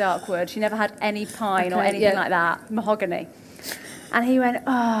thing for dark wood. She never had any pine or anything like that. Mahogany. And he went,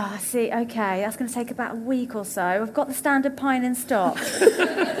 oh, see, okay, that's going to take about a week or so. I've got the standard pine in stock.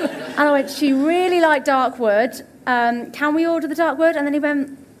 And I went, she really liked dark wood. Can we order the dark wood? And then he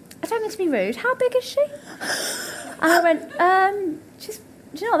went, I don't mean to be rude, how big is she? And I went, she's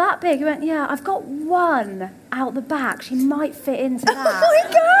not that big. He went, yeah, I've got one out the back. She might fit into that. Oh my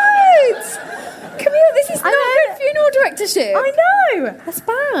God! Camille, this is not good funeral directorship. I know. That's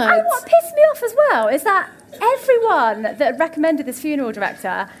bad. And what pissed me off as well is that everyone that had recommended this funeral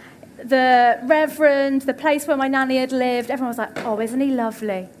director, the reverend, the place where my nanny had lived, everyone was like, oh, isn't he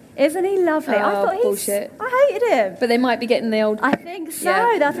lovely? Isn't he lovely? I thought bullshit. I hated him. But they might be getting the old... I think so.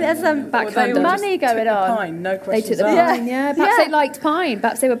 Yeah. There's some backhanders. Money going on. Pine, no questions. They took the pine, yeah. Perhaps they liked pine.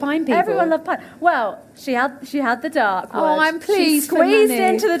 Perhaps they were pine people. Everyone loved pine. Well, she had the dark wood. Oh, I'm pleased. She squeezed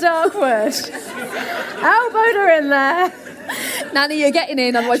into the dark wood. Elbowed her in there. Nanny, you're getting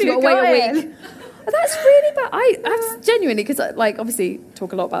in, otherwise you've got to wait a week. That's really bad. That's genuinely, because obviously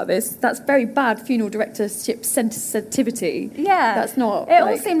talk a lot about this. That's very bad funeral directorship sensitivity. Yeah, that's not. It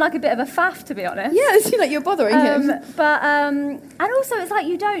all seemed like a bit of a faff, to be honest. Yeah, it seemed like you're bothering him. But and also it's like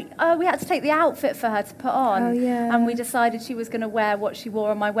you don't. We had to take the outfit for her to put on. Oh yeah. And we decided she was going to wear what she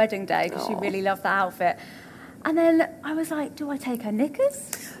wore on my wedding day because she really loved that outfit. And then I was like, do I take her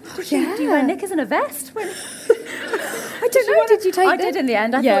knickers? Do you wear knickers and a vest? I don't know. Did you take I did in the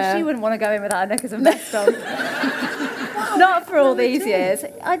end. I thought she wouldn't want to go in without her knickers and vest on. Not for all these years.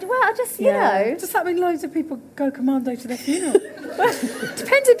 You know. Does that mean loads of people go commando to their funeral?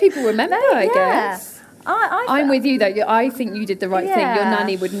 Depends if people remember, I guess. I'm with you though. I think you did the right thing. Your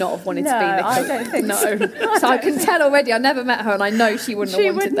nanny would not have wanted to be the cook. I don't think so. So I can tell already. I never met her, and I know she wouldn't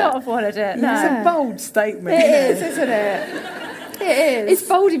have wanted that. She would not have wanted it. No. It's a bold statement. It is, isn't it? It is. It's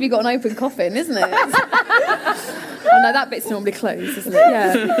bold if you've got an open coffin, isn't it? Oh no, that bit's normally closed, isn't it?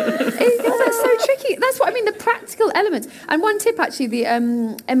 Yeah. That's so tricky. That's what I mean, the practical elements. And one tip, actually, the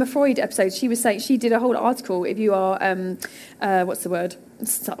Emma Freud episode, she was saying, she did a whole article, if you are, what's the word?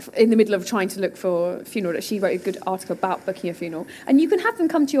 In the middle of trying to look for a funeral, she wrote a good article about booking a funeral. And you can have them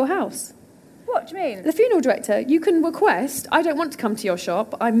come to your house. What do you mean? The funeral director, you can request, I don't want to come to your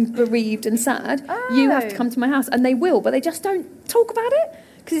shop, I'm bereaved and sad. Oh. You have to come to my house. And they will, but they just don't talk about it.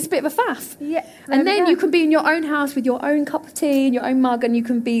 Because it's a bit of a faff. Yeah. And then you can be in your own house with your own cup of tea and your own mug, and you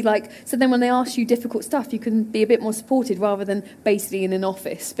can be like, so then when they ask you difficult stuff, you can be a bit more supported rather than basically in an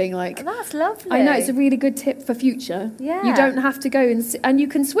office being like... That's lovely. I know, it's a really good tip for future. Yeah. You don't have to go and you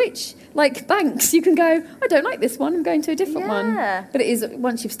can switch. Like banks, you can go, I don't like this one, I'm going to a different one. But it is,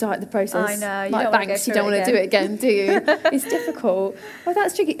 once you've started the process, I know, you like don't banks, you don't want to do it again, do you? It's difficult. Well,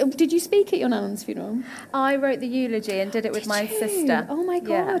 that's tricky. Did you speak at your nan's funeral? I wrote the eulogy and did it with my sister. Oh my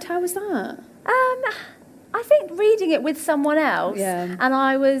God, how was that? I think reading it with someone else, and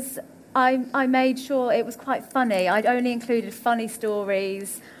I made sure it was quite funny. I'd only included funny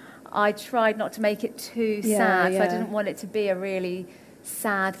stories. I tried not to make it too sad, so I didn't want it to be a really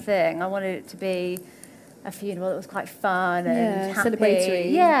sad thing. I wanted it to be a funeral that was quite fun and happy.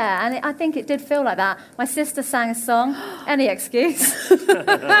 Celebratory. Yeah, and I think it did feel like that. My sister sang a song, any excuse.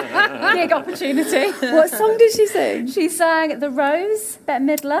 Big opportunity. What song did she sing? She sang The Rose, Bette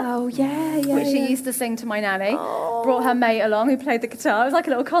Midler. Oh, yeah. Which she used to sing to my nanny. Oh. Brought her mate along who played the guitar. It was like a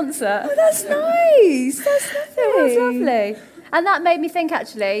little concert. Oh, that's nice. That's lovely. It was lovely. And that made me think,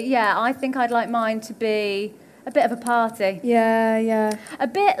 actually, I think I'd like mine to be a bit of a party. Yeah. A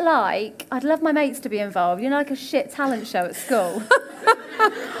bit like, I'd love my mates to be involved, like a shit talent show at school.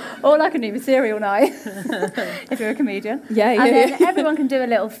 Or like a new material night, if you're a comedian. Yeah. And then everyone can do a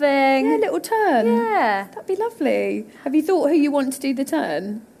little thing. Yeah, a little turn. Yeah. That'd be lovely. Have you thought who you want to do the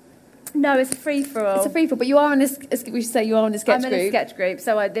turn? No, it's a free-for-all. It's a free-for-all, but you are in we should say you are in a sketch group. I'm in a sketch group,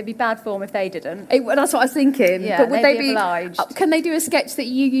 so they'd be bad form if they didn't. That's what I was thinking. Yeah, but would they be obliged? Can they do a sketch that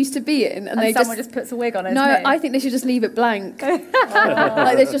you used to be in, and they someone just puts a wig on it? No, I think they should just leave it blank.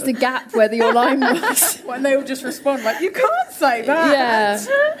 Like there's just a gap where your line was. And they will just respond like, "You can't say that."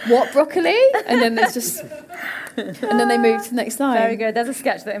 Yeah. What, broccoli? And then there's just. And then they move to the next line. Very good. There's a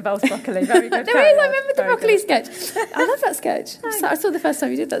sketch that involves broccoli. Very good. There is. I remember the broccoli sketch. I love that sketch. I saw the first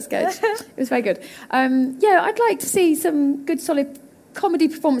time you did that sketch. It was very good. I'd like to see some good, solid comedy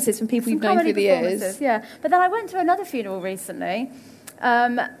performances from people you've known through the years. Yeah. But then I went to another funeral recently,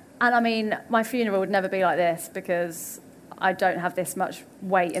 and I mean, my funeral would never be like this because I don't have this much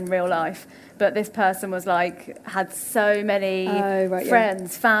weight in real life. But this person was had so many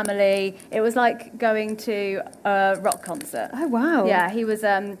friends, family. It was like going to a rock concert. Oh, wow. Yeah, he was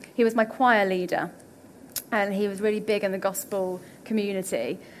my choir leader, and he was really big in the gospel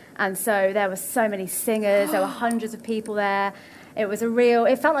community. And so there were so many singers, there were hundreds of people there. It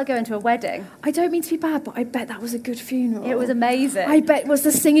felt like going to a wedding. I don't mean to be bad, but I bet that was a good funeral. It was amazing. I bet, was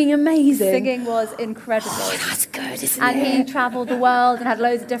the singing amazing? Singing was incredible. Oh, that's good, isn't it? And he travelled the world and had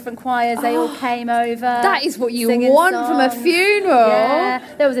loads of different choirs. They all came over. That is what you want from a funeral.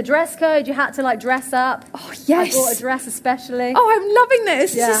 Yeah. There was a dress code. You had to dress up. Oh, yes. I bought a dress especially. Oh, I'm loving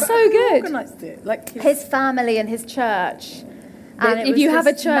this. Yeah. This is so good. Organised it. His family and his church. And if you have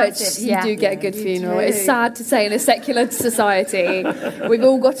a church, you do get a good funeral. It's sad to say in a secular society, we've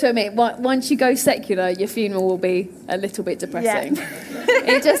all got to admit, once you go secular, your funeral will be a little bit depressing. Yeah.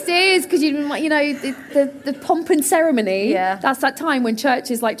 It just is, because the pomp and ceremony, that's that time when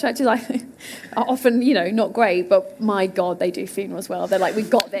churches are often, not great, but my God, they do funerals well. They're like, we've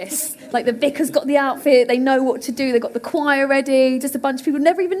got this. Like the vicar's got the outfit, they know what to do, they've got the choir ready, just a bunch of people who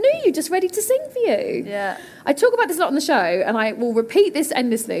never even knew you, just ready to sing for you. Yeah. I talk about this a lot on the show, and I will repeat this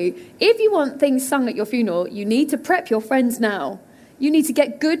endlessly. If you want things sung at your funeral, you need to prep your friends now. You need to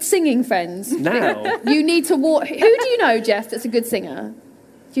get good singing friends. Now? You need to walk... Who do you know, Jeff, that's a good singer?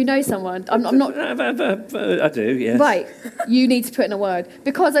 Do you know someone? I'm not... I do, yes. Right. You need to put in a word.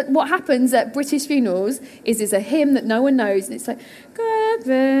 Because what happens at British funerals is there's a hymn that no one knows, and it's like...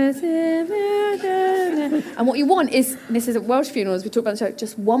 And what you want is, and this is at Welsh funerals, we talk about the show,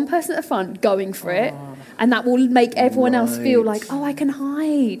 just one person at the front going for it, and that will make everyone else feel like, oh, I can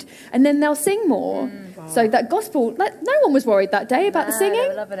hide. And then they'll sing more. So that gospel, no one was worried that day about the singing. They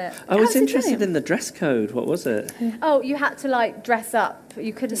were loving it. I was interested in the dress code. What was it? Oh, you had to dress up.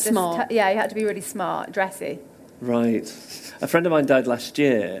 You couldn't smart. You had to be really smart, dressy. Right. A friend of mine died last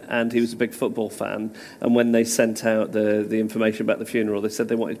year, and he was a big football fan. And when they sent out the information about the funeral, they said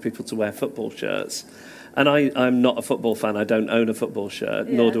they wanted people to wear football shirts. And I'm not a football fan. I don't own a football shirt,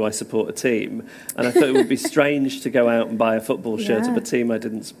 nor do I support a team. And I thought it would be strange to go out and buy a football shirt of a team I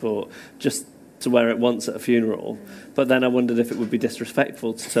didn't support just to wear it once at a funeral. But then I wondered if it would be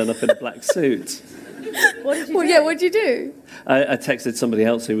disrespectful to turn up in a black suit. What did you do? What did you do? I texted somebody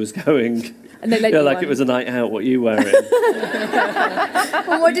else who was going. And they let you like on. It was a night out. What are you wearing?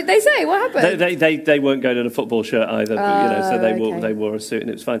 Well, what did they say? What happened? They weren't going in a football shirt either. But, so okay. they wore a suit and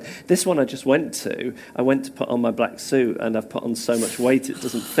it was fine. This one I just went to. I went to put on my black suit and I've put on so much weight it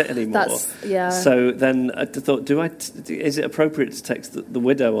doesn't fit anymore. So then I thought, is it appropriate to text the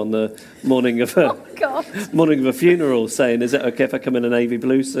widow on the morning of a funeral saying, is it okay if I come in a navy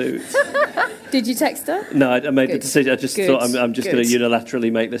blue suit? Did you text her? No, I made the decision. I just thought I'm just going to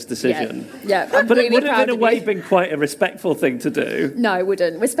unilaterally make this decision. Yeah, but it would have in a way been quite a respectful thing to do. No, it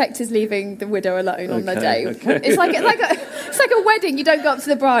wouldn't. Respect is leaving the widow alone on the day. Okay. It's like a wedding. You don't go up to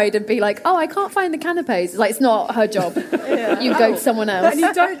the bride and be like, "Oh, I can't find the canapes." It's like it's not her job. You go to someone else. And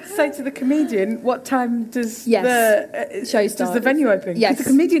you don't say to the comedian, "What time does the show start? Does the venue open?" Yes, the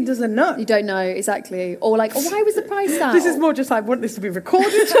comedian doesn't know. You don't know exactly. Or like, why was the price out? This is more just I want this to be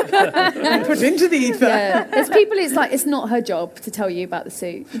recorded and put into the ether. Yeah, there's people. It's like it's not her job to tell you about the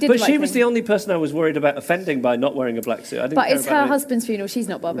suit. But she was the only person I was worried about offending by not wearing a black suit. But it's her husband's funeral. She's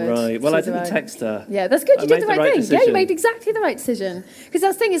not bothered. Right. Well, I didn't text her. Yeah, that's good. You did the right thing. Decision. Yeah, you made exactly the right decision. Because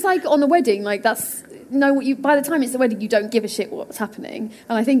that's the thing. It's like on the wedding. Like that's by the time it's the wedding, you don't give a shit what's happening.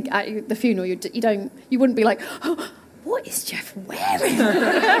 And I think at the funeral, you wouldn't be like, oh, what is Jeff wearing?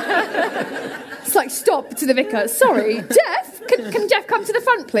 It's like, stop to the vicar. Sorry, Jeff, can Jeff come to the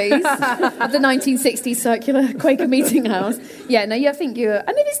front, please? Of the 1960s circular Quaker meeting house. Yeah, no, I think you're... And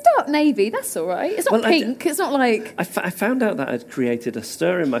if it's dark navy, that's all right. It's not pink. It's not like... I found out that I'd created a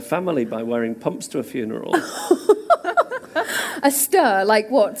stir in my family by wearing pumps to a funeral. A stir, like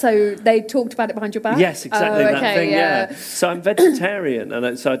what? So they talked about it behind your back? Yes, exactly that thing, yeah. So I'm vegetarian,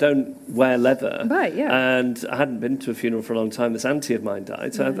 and so I don't wear leather. Right, yeah. And I hadn't been to a funeral for a long time. This auntie of mine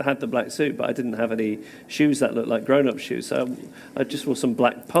died, so I had the black suit, but I didn't have any shoes that looked like grown-up shoes, so I just wore some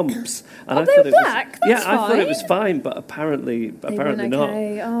black pumps. And I thought black? I thought it was fine, but apparently not.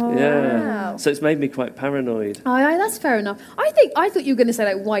 Oh, yeah. Wow. So it's made me quite paranoid. Oh, yeah, that's fair enough. I thought you were going to say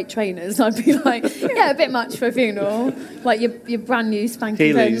like white trainers. I'd be like, yeah, a bit much for a funeral. Like your brand new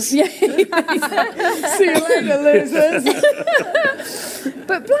spanky Heelys. Yeah. See you later, losers.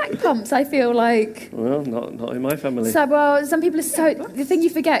 But black pumps, I feel like... Well, not in my family. So, some people are so... The thing you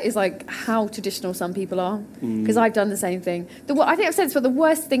forget is, like, how traditional some people are. Because I've done the same thing. I think I've said this, but the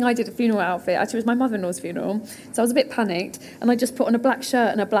worst thing I did at a funeral outfit, actually, was my mother-in-law's funeral. So I was a bit panicked, and I just put on a black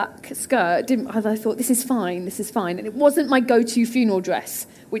shirt and a black skirt. I thought, this is fine. And it wasn't my go-to funeral dress,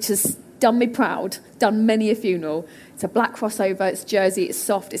 which has done me proud, done many a funeral. It's a black crossover, it's jersey, it's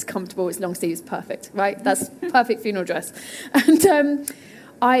soft, it's comfortable, it's long sleeves, perfect, right? That's perfect funeral dress. And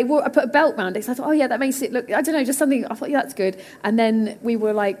I put a belt round it, so I thought, oh yeah, that makes it look, I don't know, just something, I thought, yeah, that's good. And then we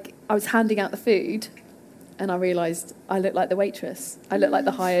were like, I was handing out the food, and I realised I looked like the waitress. I looked like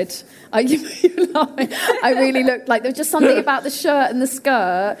the hired... I really looked like... There was just something about the shirt and the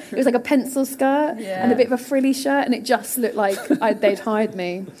skirt. It was like a pencil skirt and a bit of a frilly shirt, and it just looked like they'd hired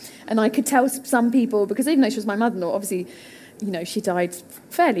me. And I could tell some people, because even though she was my mother-in-law, obviously, she died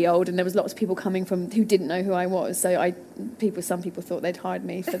fairly old, and there was lots of people coming from who didn't know who I was. So some people thought they'd hired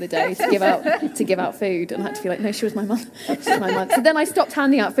me for the day to give out food, and I had to be like, no, she was my mum. So then I stopped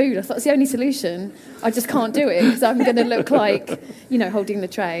handing out food. I thought it's the only solution. I just can't do it because I'm going to look like, holding the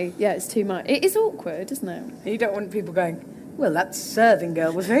tray. Yeah, it's too much. It is awkward, isn't it? You don't want people going, well, that serving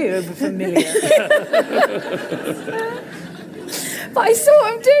girl was very over-familiar. But I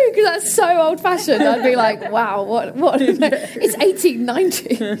sort of do, because that's so old-fashioned. I'd be like, wow, what? It's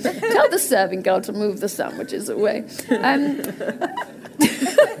 1890. Tell the serving girl to move the sandwiches away.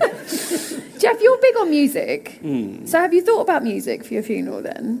 Jeff, you're big on music. So have you thought about music for your funeral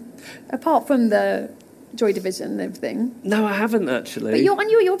then? Apart from the Joy Division and everything. No, I haven't actually. But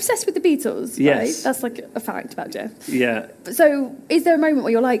you're obsessed with the Beatles, yes. Right? That's like a fact about Jeff. Yeah. So is there a moment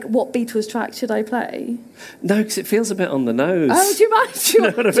where you're like, what Beatles track should I play? No, because it feels a bit on the nose. Oh, too much? Too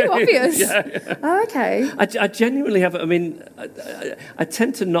obvious? Yeah. Oh, okay. I genuinely have... I mean, I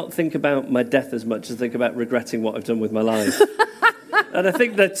tend to not think about my death as much as think about regretting what I've done with my life. And I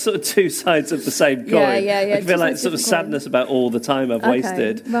think they're sort of two sides of the same coin. Yeah. I feel like sort of sadness about all the time I've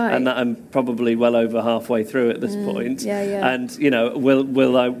wasted, and that I'm probably well over halfway through at this point. And, you know,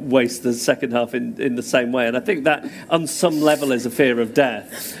 will I waste the second half in the same way? And I think that on some level is a fear of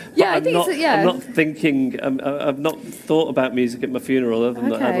death. Yeah, I think so, I'm not thinking, I've not thought about music at my funeral other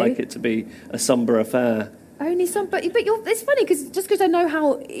than that I'd like it to be a sombre affair. Only some, but it's funny because I know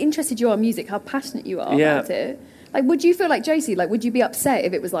how interested you are in music, how passionate you are about it. Like, would you feel like Josie? Like, would you be upset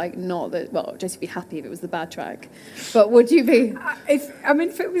if it was like not the? Well, Josie would be happy if it was the bad track, but would you be?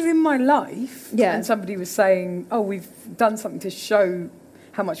 If it was in my life, and somebody was saying, "Oh, we've done something to show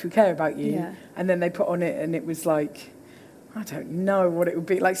how much we care about you," and then they put on it, and it was like, I don't know what it would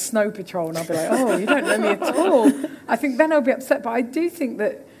be, like Snow Patrol, and I'd be like, "Oh, you don't know me at all." I think then I'll be upset, but I do think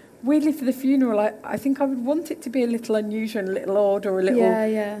that. Weirdly, for the funeral, I think I would want it to be a little unusual and a little odd or a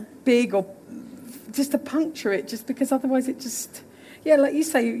little big or just to puncture it, just because otherwise it just... Yeah, like you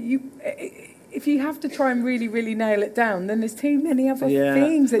say, if you have to try and really, really nail it down, then there's too many other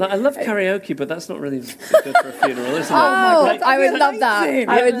things. I love karaoke, but that's not really good for a funeral, is it? I would love that.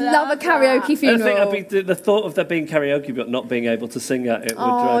 I would love a karaoke funeral. I think the thought of there being karaoke but not being able to sing at it would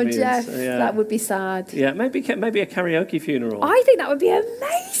drive me Jeff, insane. that would be sad. Yeah, maybe a karaoke funeral. I think that would be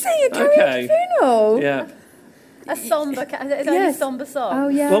amazing, a karaoke funeral. Yeah. A somber, a somber song. Oh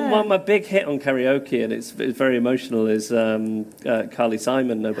yeah. One my big hit on karaoke, and it's very emotional, is Carly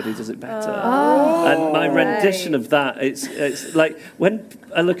Simon. Nobody Does It Better. And my rendition of that, it's like when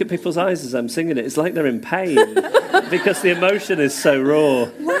I look at people's eyes as I'm singing it, it's like they're in pain because the emotion is so raw.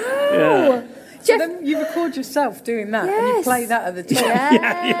 Wow. Yeah. So then you record yourself doing that, and you play that at the top.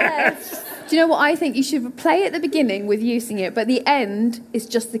 Yes. Do you know what I think? You should play at the beginning with you singing it, but the end is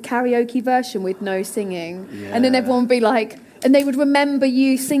just the karaoke version with no singing. Yeah. And then everyone would be like, and they would remember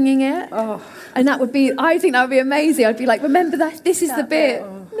you singing it. Oh. And I think that would be amazing. I'd be like, remember that, this is the bit.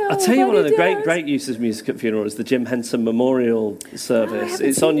 I'll tell you one of the great uses of music at funerals is the Jim Henson Memorial Service.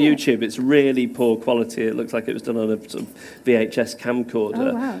 It's on YouTube. It's really poor quality. It looks like it was done on a sort of VHS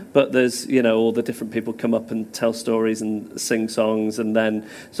camcorder. Oh, wow. But there's, all the different people come up and tell stories and sing songs, and then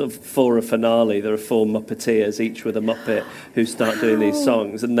sort of for a finale, there are 4 Muppeteers, each with a Muppet, who start doing these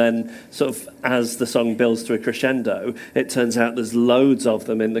songs. And then sort of as the song builds to a crescendo, it turns out there's loads of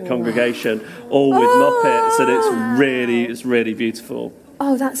them in the congregation, all with Muppets, and it's really beautiful.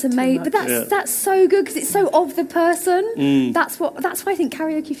 Oh, that's amazing! But that's so good because it's so of the person. That's why I think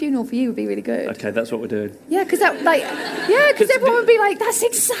karaoke funeral for you would be really good. Okay, that's what we're doing. Yeah, because everyone would be like, "That's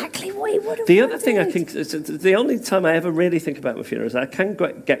exactly what he would have." The other thing I think, the only time I ever really think about my funeral is I can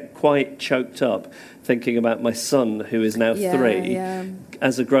get quite choked up thinking about my son, who is now 3,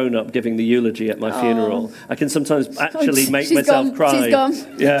 as a grown-up giving the eulogy at my funeral. I can sometimes actually make myself cry. She's gone.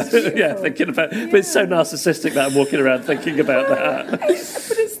 Yeah, thinking about it. But it's so narcissistic that I'm walking around thinking about that. But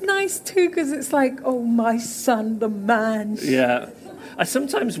it's nice too, because it's like, oh, my son, the man. Yeah. I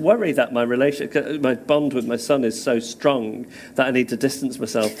sometimes worry that my bond with my son is so strong that I need to distance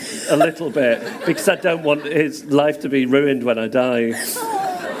myself a little bit because I don't want his life to be ruined when I die.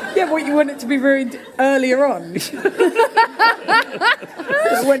 Yeah, what, you want it to be ruined earlier on? And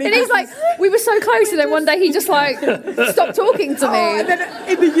he's like, we were so close, and then one day he just like stopped talking to me. And then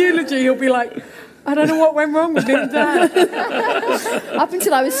in the eulogy, he'll be like, I don't know what went wrong with him, Dad. Up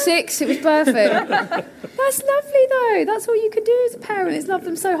until I was 6, it was perfect. That's lovely, though. That's all you can do as a parent, is love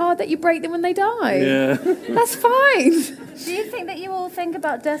them so hard that you break them when they die. Yeah. That's fine. Do you think that you all think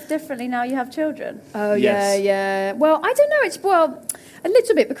about death differently now you have children? Oh, yes. yeah. Well, I don't know. A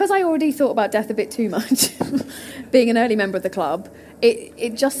little bit, because I already thought about death a bit too much, being an early member of the club.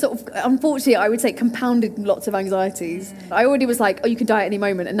 It just sort of, unfortunately, I would say compounded lots of anxieties. I already was like, oh, you could die at any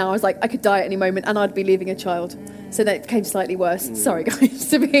moment, and now I was like, I could die at any moment, and I'd be leaving a child. So that became slightly worse. Sorry, guys,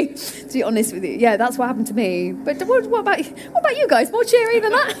 to be honest with you. Yeah, that's what happened to me. But what about you guys? More cheery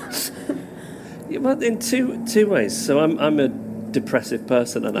than that? Yeah, well, in two ways. So I'm a depressive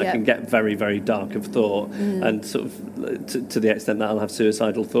person, and I can get very, very dark of thought, and sort of to the extent that I'll have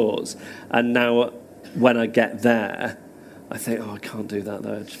suicidal thoughts. And now, when I get there, I think, I can't do that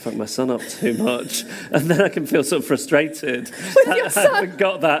though. I just fuck my son up too much, and then I can feel sort of frustrated that I haven't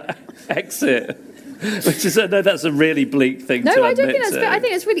got that exit. Which is, I know that's a really bleak thing to admit. No, I don't think that's. I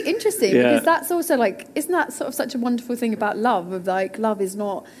think it's really interesting because that's also like, isn't that sort of such a wonderful thing about love? Of like, love is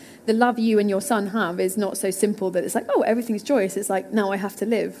not. The love you and your son have is not so simple that it's like, oh, everything's joyous. It's like, now I have to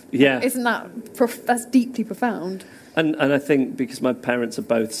live. Yeah. Isn't that, that's deeply profound. And I think because my parents are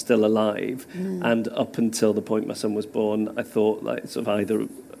both still alive, and up until the point my son was born, I thought like sort of either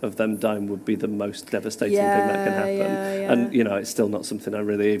of them dying would be the most devastating thing that can happen. And, it's still not something I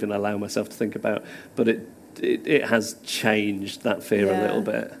really even allow myself to think about. But it it has changed that fear a little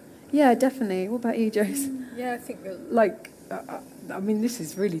bit. Yeah, definitely. What about you, Joyce? Yeah, I think like I mean, this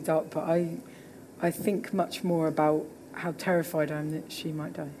is really dark, but I think much more about how terrified I am that she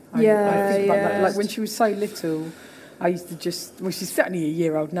might die. I think about that. Like when she was so little, I used to just, well, she's certainly a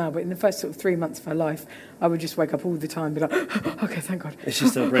year old now, but in the first sort of 3 months of her life, I would just wake up all the time and be like, okay, thank God. Is she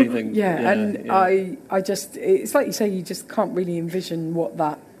still breathing? I just, it's like you say, you just can't really envision what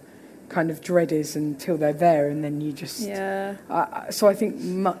that kind of dread is until they're there, and then you just... so I think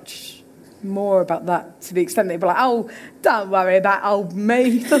much more about that, to the extent that they'd be like, oh, don't worry about old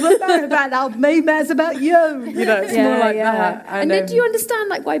me. Don't worry about old me, man, it's about you. You know, it's more like that. And then do you understand,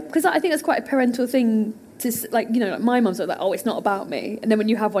 like, why? Because I think that's quite a parental thing to, like, you know, like my mum's like, oh, it's not about me. And then when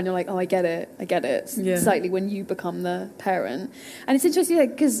you have one, you're like, oh, I get it. Slightly when you become the parent. And it's interesting,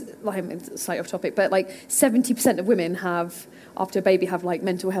 because, like, it's slightly off topic, but, like, 70% of women have... after a baby have like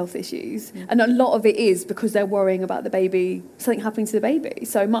mental health issues, and a lot of it is because they're worrying about the baby, something happening to the baby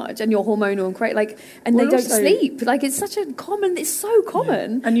so much, and you're hormonal and great, like, and they don't sleep. Like, it's such a common, it's so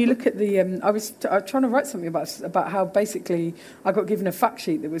common. And you look at the I was trying to write something about how basically I got given a fact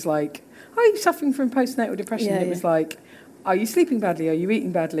sheet that was like, are you suffering from postnatal depression? It was like, are you sleeping badly? Are you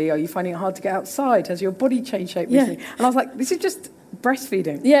eating badly? Are you finding it hard to get outside? Has your body changed shape recently? And I was like, this is just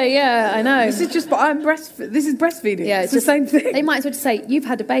breastfeeding. Yeah, I know. This is just, but this is breastfeeding. Yeah, it's just the same thing. They might as well just say, you've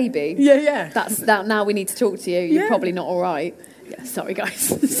had a baby. Yeah. That's that. Now we need to talk to you. You're probably not all right. Yeah, sorry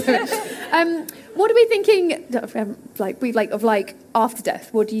guys. What are we thinking? Like after death.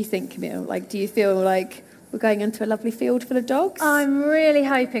 What do you think, Camille? Like, do you feel like we're going into a lovely field full of dogs? I'm really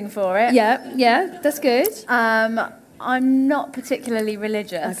hoping for it. Yeah, that's good. I'm not particularly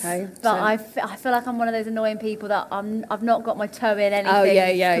religious, but I feel like I'm one of those annoying people that I've not got my toe in anything. Oh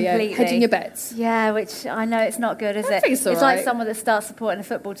yeah, completely. Hedging your bets. Yeah, which I know it's not good, is it? It's right. Like someone that starts supporting a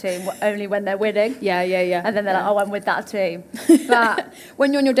football team only when they're winning. Yeah. And then they're like, oh, I'm with that team. But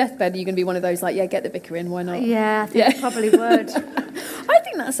when you're on your deathbed, are you going to be one of those like, yeah, get the vicar in, why not? Yeah, I think I probably would. I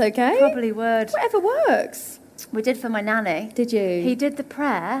think that's okay. Probably would. Whatever works. We did for my nanny. Did you? He did the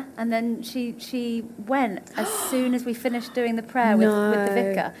prayer, and then she went as soon as we finished doing the prayer with the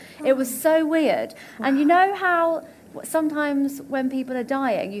vicar. It was so weird. And you know how sometimes when people are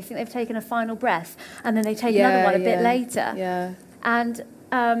dying, you think they've taken a final breath, and then they take another one a bit later. Yeah. And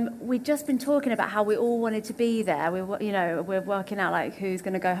we'd just been talking about how we all wanted to be there. We're working out like who's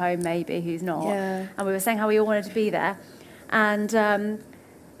going to go home, maybe who's not. Yeah. And we were saying how we all wanted to be there, and.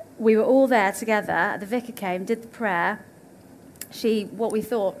 We were all there together. The vicar came, did the prayer. She, what we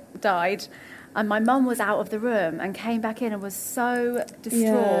thought, died. And my mum was out of the room and came back in and was so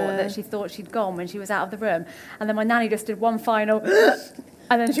distraught that she thought she'd gone when she was out of the room. And then my nanny just did one final,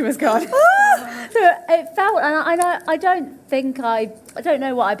 and then she was gone. So it felt, and I don't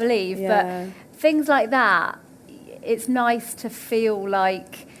know what I believe, but things like that, it's nice to feel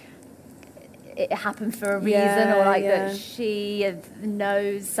like it happened for a reason, or like that she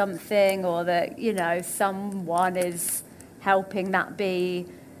knows something, or that, you know, someone is helping that be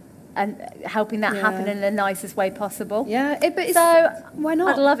and helping that happen in the nicest way possible. Yeah, so why not?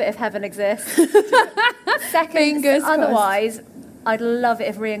 I'd love it if heaven exists. Second, fingers otherwise, crossed. I'd love it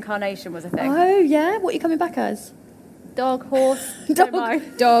if reincarnation was a thing. Oh yeah, what are you coming back as? Dog, horse, dog or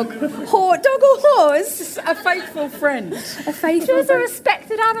horse? Just a faithful friend. A faithful She was a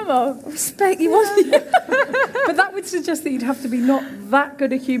respected animal. Respect, you want. But that would suggest that you'd have to be not that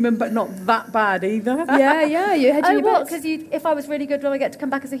good a human, but not that bad either. Yeah, you're hedging your bets. Because if I was really good, will I get to come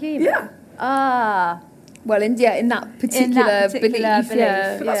back as a human? Yeah. Ah. Well, in that particular belief.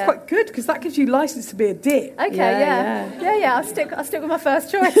 Yeah. But that's quite good, because that gives you license to be a dick. Okay, yeah. I'll stick with my first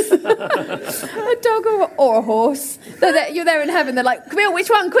choice. A dog or a horse. You're there in heaven. They're like, Camille, which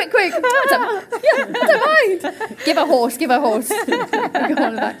one? Quick. I don't mind. Give a horse.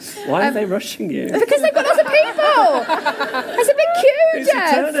 Why are they rushing you? Because they've got lots of people. It's a bit cute,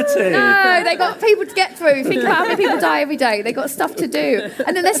 Jeff. Eternity. No, they got people to get through. Think about how many people die every day. They got stuff to do,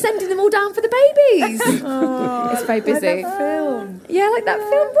 and then they're sending them all down for the babies. Oh, it's very busy. Like that film. Yeah, like that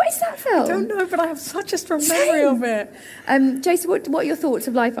film. What is that film? I don't know, but I have such a strong memory of it. Jason, what are your thoughts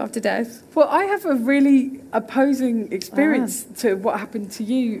of life after death? Well, I have a really opposing experience to what happened to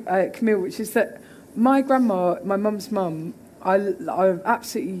you, Camille, which is that my grandma, my mum's mum, I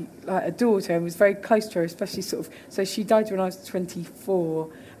absolutely adored her and was very close to her, especially so she died when I was 24,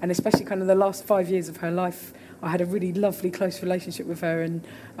 and especially kind of the last 5 years of her life, I had a really lovely, close relationship with her, and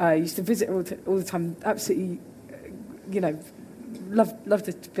I used to visit her all the time. Absolutely, loved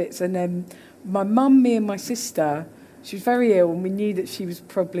her to bits. And then my mum, me and my sister, she was very ill, and we knew that she was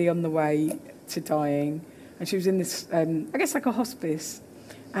probably on the way to dying. And she was in this, I guess like a hospice.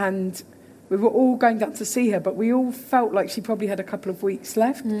 And we were all going down to see her, but we all felt like she probably had a couple of weeks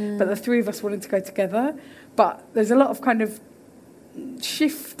left, but the three of us wanted to go together. But there's a lot of kind of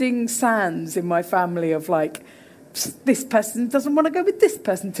shifting sands in my family of like, this person doesn't want to go with this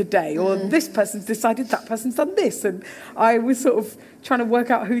person today, or this person's decided that person's done this. And I was sort of trying to work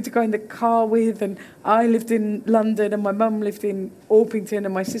out who to go in the car with, and I lived in London and my mum lived in Orpington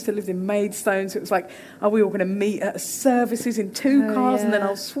and my sister lived in Maidstone, so it was like, are we all going to meet at services in two cars and then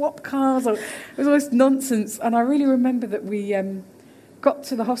I'll swap cars? It was all this nonsense. And I really remember that we got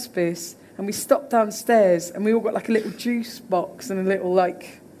to the hospice and we stopped downstairs and we all got like a little juice box and a little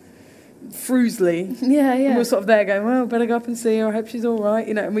like Fruisley. Yeah. And we were sort of there going, well, better go up and see her, I hope she's all right,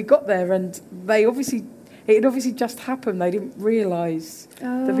 you know. And we got there and it had obviously just happened. They didn't realise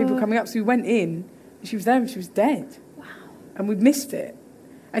the people coming up. So we went in and she was there and she was dead. Wow. And we'd missed it.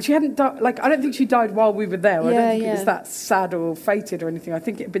 And she hadn't died, like, I don't think she died while we were there. I don't think it was that sad or fated or anything. I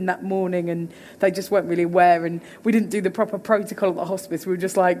think it had been that morning and they just weren't really aware, and we didn't do the proper protocol at the hospice. We were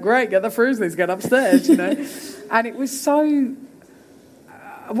just like, great, get the Frusleys, get upstairs, you know. And it was so...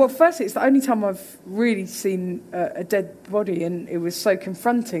 well, firstly, it's the only time I've really seen a dead body, and it was so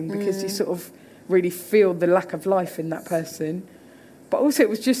confronting because you sort of really feel the lack of life in that person. But also it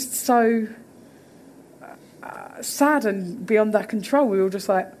was just so... sad and beyond our control. We were just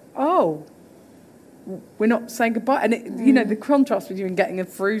like, oh, we're not saying goodbye. And, you know, the contrast between getting a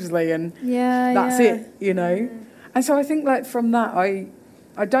Frusley and that's it, you know. And so I think, like, from that,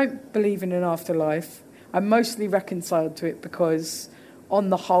 I don't believe in an afterlife. I'm mostly reconciled to it because, on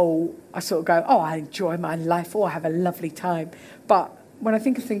the whole, I sort of go, oh, I enjoy my life, oh, I have a lovely time. But when I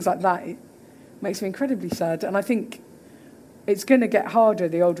think of things like that, it makes me incredibly sad. And I think it's going to get harder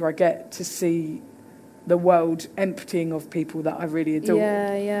the older I get to see the world emptying of people that I really adore.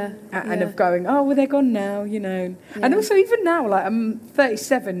 And of going, oh, well, they're gone now, you know. And also, even now, like, I'm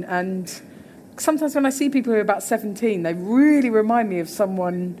 37, and sometimes when I see people who are about 17, they really remind me of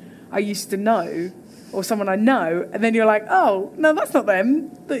someone I used to know, or someone I know, and then you're like, oh, no, that's not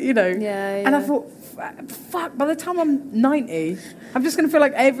them, you know. And I thought, fuck, by the time I'm 90, I'm just going to feel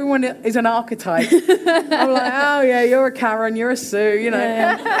like everyone is an archetype. I'm like, oh, yeah, you're a Karen, you're a Sue, you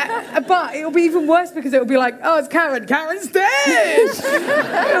know. But it'll be even worse because it'll be like, oh, it's Karen, Karen's dead!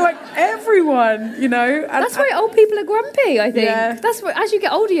 Like, everyone, you know. And that's why old people are grumpy, I think. That's what, as you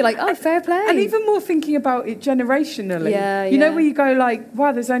get older, you're like, oh, fair play. And even more thinking about it generationally. You know, where you go like,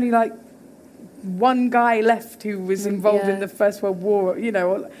 wow, there's only like one guy left who was involved in the First World War, you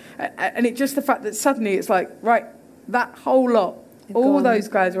know, and it just the fact that suddenly it's like, right, that whole lot, all those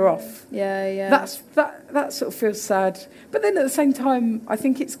guys are off. That sort of feels sad. But then at the same time, I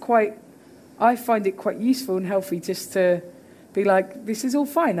think I find it quite useful and healthy just to be like, this is all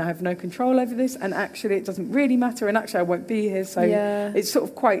fine, I have no control over this, and actually it doesn't really matter, and actually I won't be here, so it's sort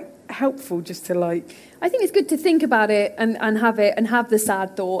of quite helpful just to like... I think it's good to think about it and have the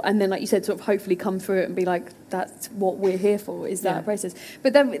sad thought, and then, like you said, sort of hopefully come through it and be like, that's what we're here for, is that process.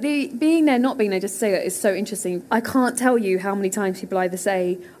 But then the being there, not being there, just to say it, is so interesting. I can't tell you how many times people either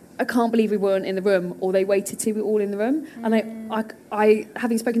say, I can't believe we weren't in the room, or they waited till we were all in the room. And I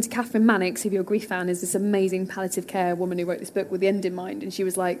having spoken to Catherine Mannix, if you're a grief fan, is this amazing palliative care woman who wrote this book with the end in mind, and she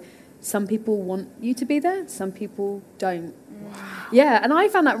was like, some people want you to be there, some people don't. Wow. Yeah, and I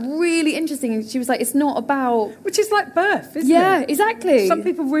found that really interesting. She was like, it's not about... Which is like birth, isn't it? Yeah, exactly. Some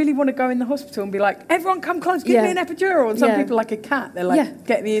people really want to go in the hospital and be like, everyone come close, give me an epidural. And some people, like a cat, they're like,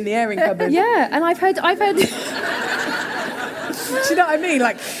 get me in the airing cupboard. Yeah, and I've heard... Do you know what I mean?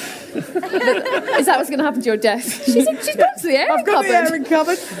 Like... Is that what's going to happen to your desk? She's gone to the airing cupboard. I've got the airing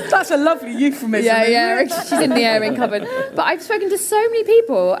cupboard. That's a lovely euphemism. Yeah, she's in the airing cupboard. But I've spoken to so many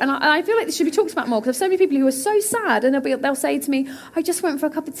people, and I feel like this should be talked about more, because there's so many people who are so sad, and they'll say to me, I just went for a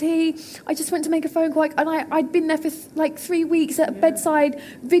cup of tea, I just went to make a phone call, and I'd been there for like 3 weeks at a bedside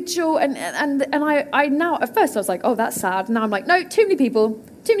vigil, and I now, at first I was like, oh, that's sad. Now I'm like, no, too many people,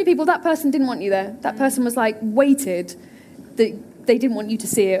 that person didn't want you there. That person was like, waited, they didn't want you to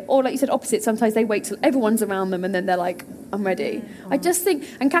see it. Or like you said, opposite, sometimes they wait till everyone's around them and then they're like, I'm ready. I just think,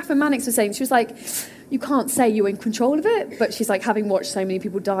 and Catherine Mannix was saying, she was like, you can't say you're in control of it, but she's like, having watched so many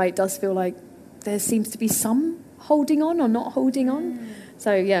people die, it does feel like there seems to be some holding on or not holding on.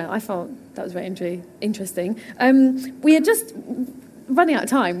 So yeah, I thought that was very interesting. We are just running out of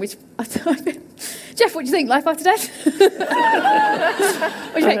time, which Jeff, what do you think? Life after death? What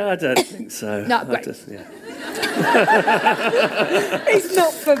do you think? I don't think so. No, great. It's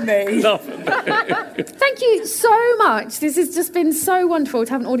not for me. Thank you so much. This has just been so wonderful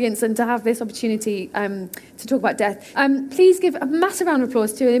to have an audience and to have this opportunity to talk about death. Please give a massive round of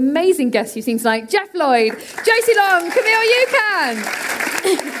applause to an amazing guest you've seen tonight, Geoff Lloyd, Josie Long, Camille Eucan.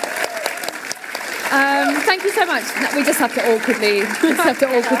 Thank you so much. We just have to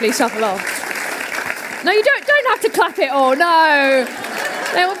awkwardly shuffle off. No, you don't have to clap it all. No.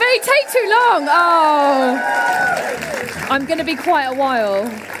 They will take too long. Oh. I'm going to be quite a while.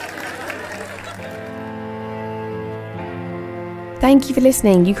 Thank you for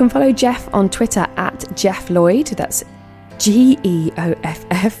listening. You can follow Geoff on Twitter at Geoff Lloyd. That's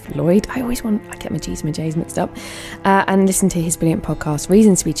Geoff Lloyd. I get my G's and my J's mixed up. And listen to his brilliant podcast,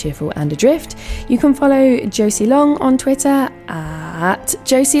 Reasons to be Cheerful and Adrift. You can follow Josie Long on Twitter at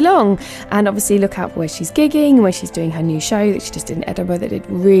Josie Long. And obviously look out for where she's gigging, where she's doing her new show that she just did in Edinburgh that did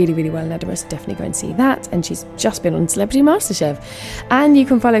really, really well in Edinburgh. So definitely go and see that. And she's just been on Celebrity MasterChef. And you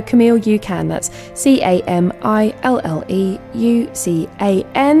can follow Camille Ucan. That's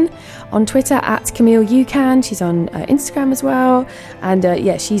CamilleUcan on Twitter at Camille Ucan. She's on Instagram as well. And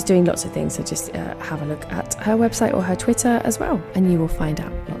she's doing lots of things. So just have a look at her website or her Twitter as well. And you will find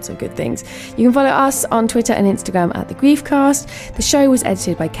out lots of good things. You can follow us on Twitter and Instagram at The Griefcast. The show was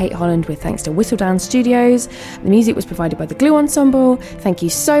edited by Kate Holland with thanks to Whistledown Studios. The music was provided by the Glue Ensemble. Thank you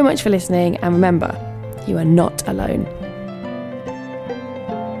so much for listening. And remember, you are not alone.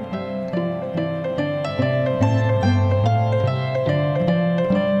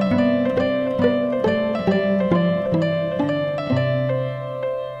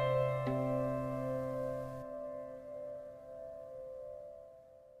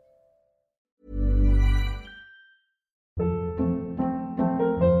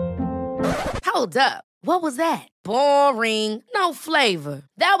 Hold up. What was that? Boring. No flavor.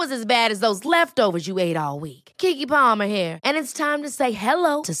 That was as bad as those leftovers you ate all week. Keke Palmer here, and it's time to say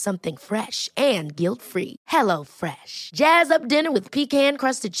hello to something fresh and guilt-free. Hello Fresh. Jazz up dinner with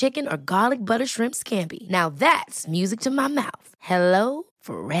pecan-crusted chicken or garlic butter shrimp scampi. Now that's music to my mouth. Hello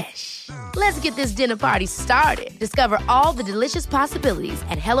Fresh. Let's get this dinner party started. Discover all the delicious possibilities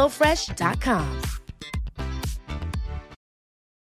at HelloFresh.com.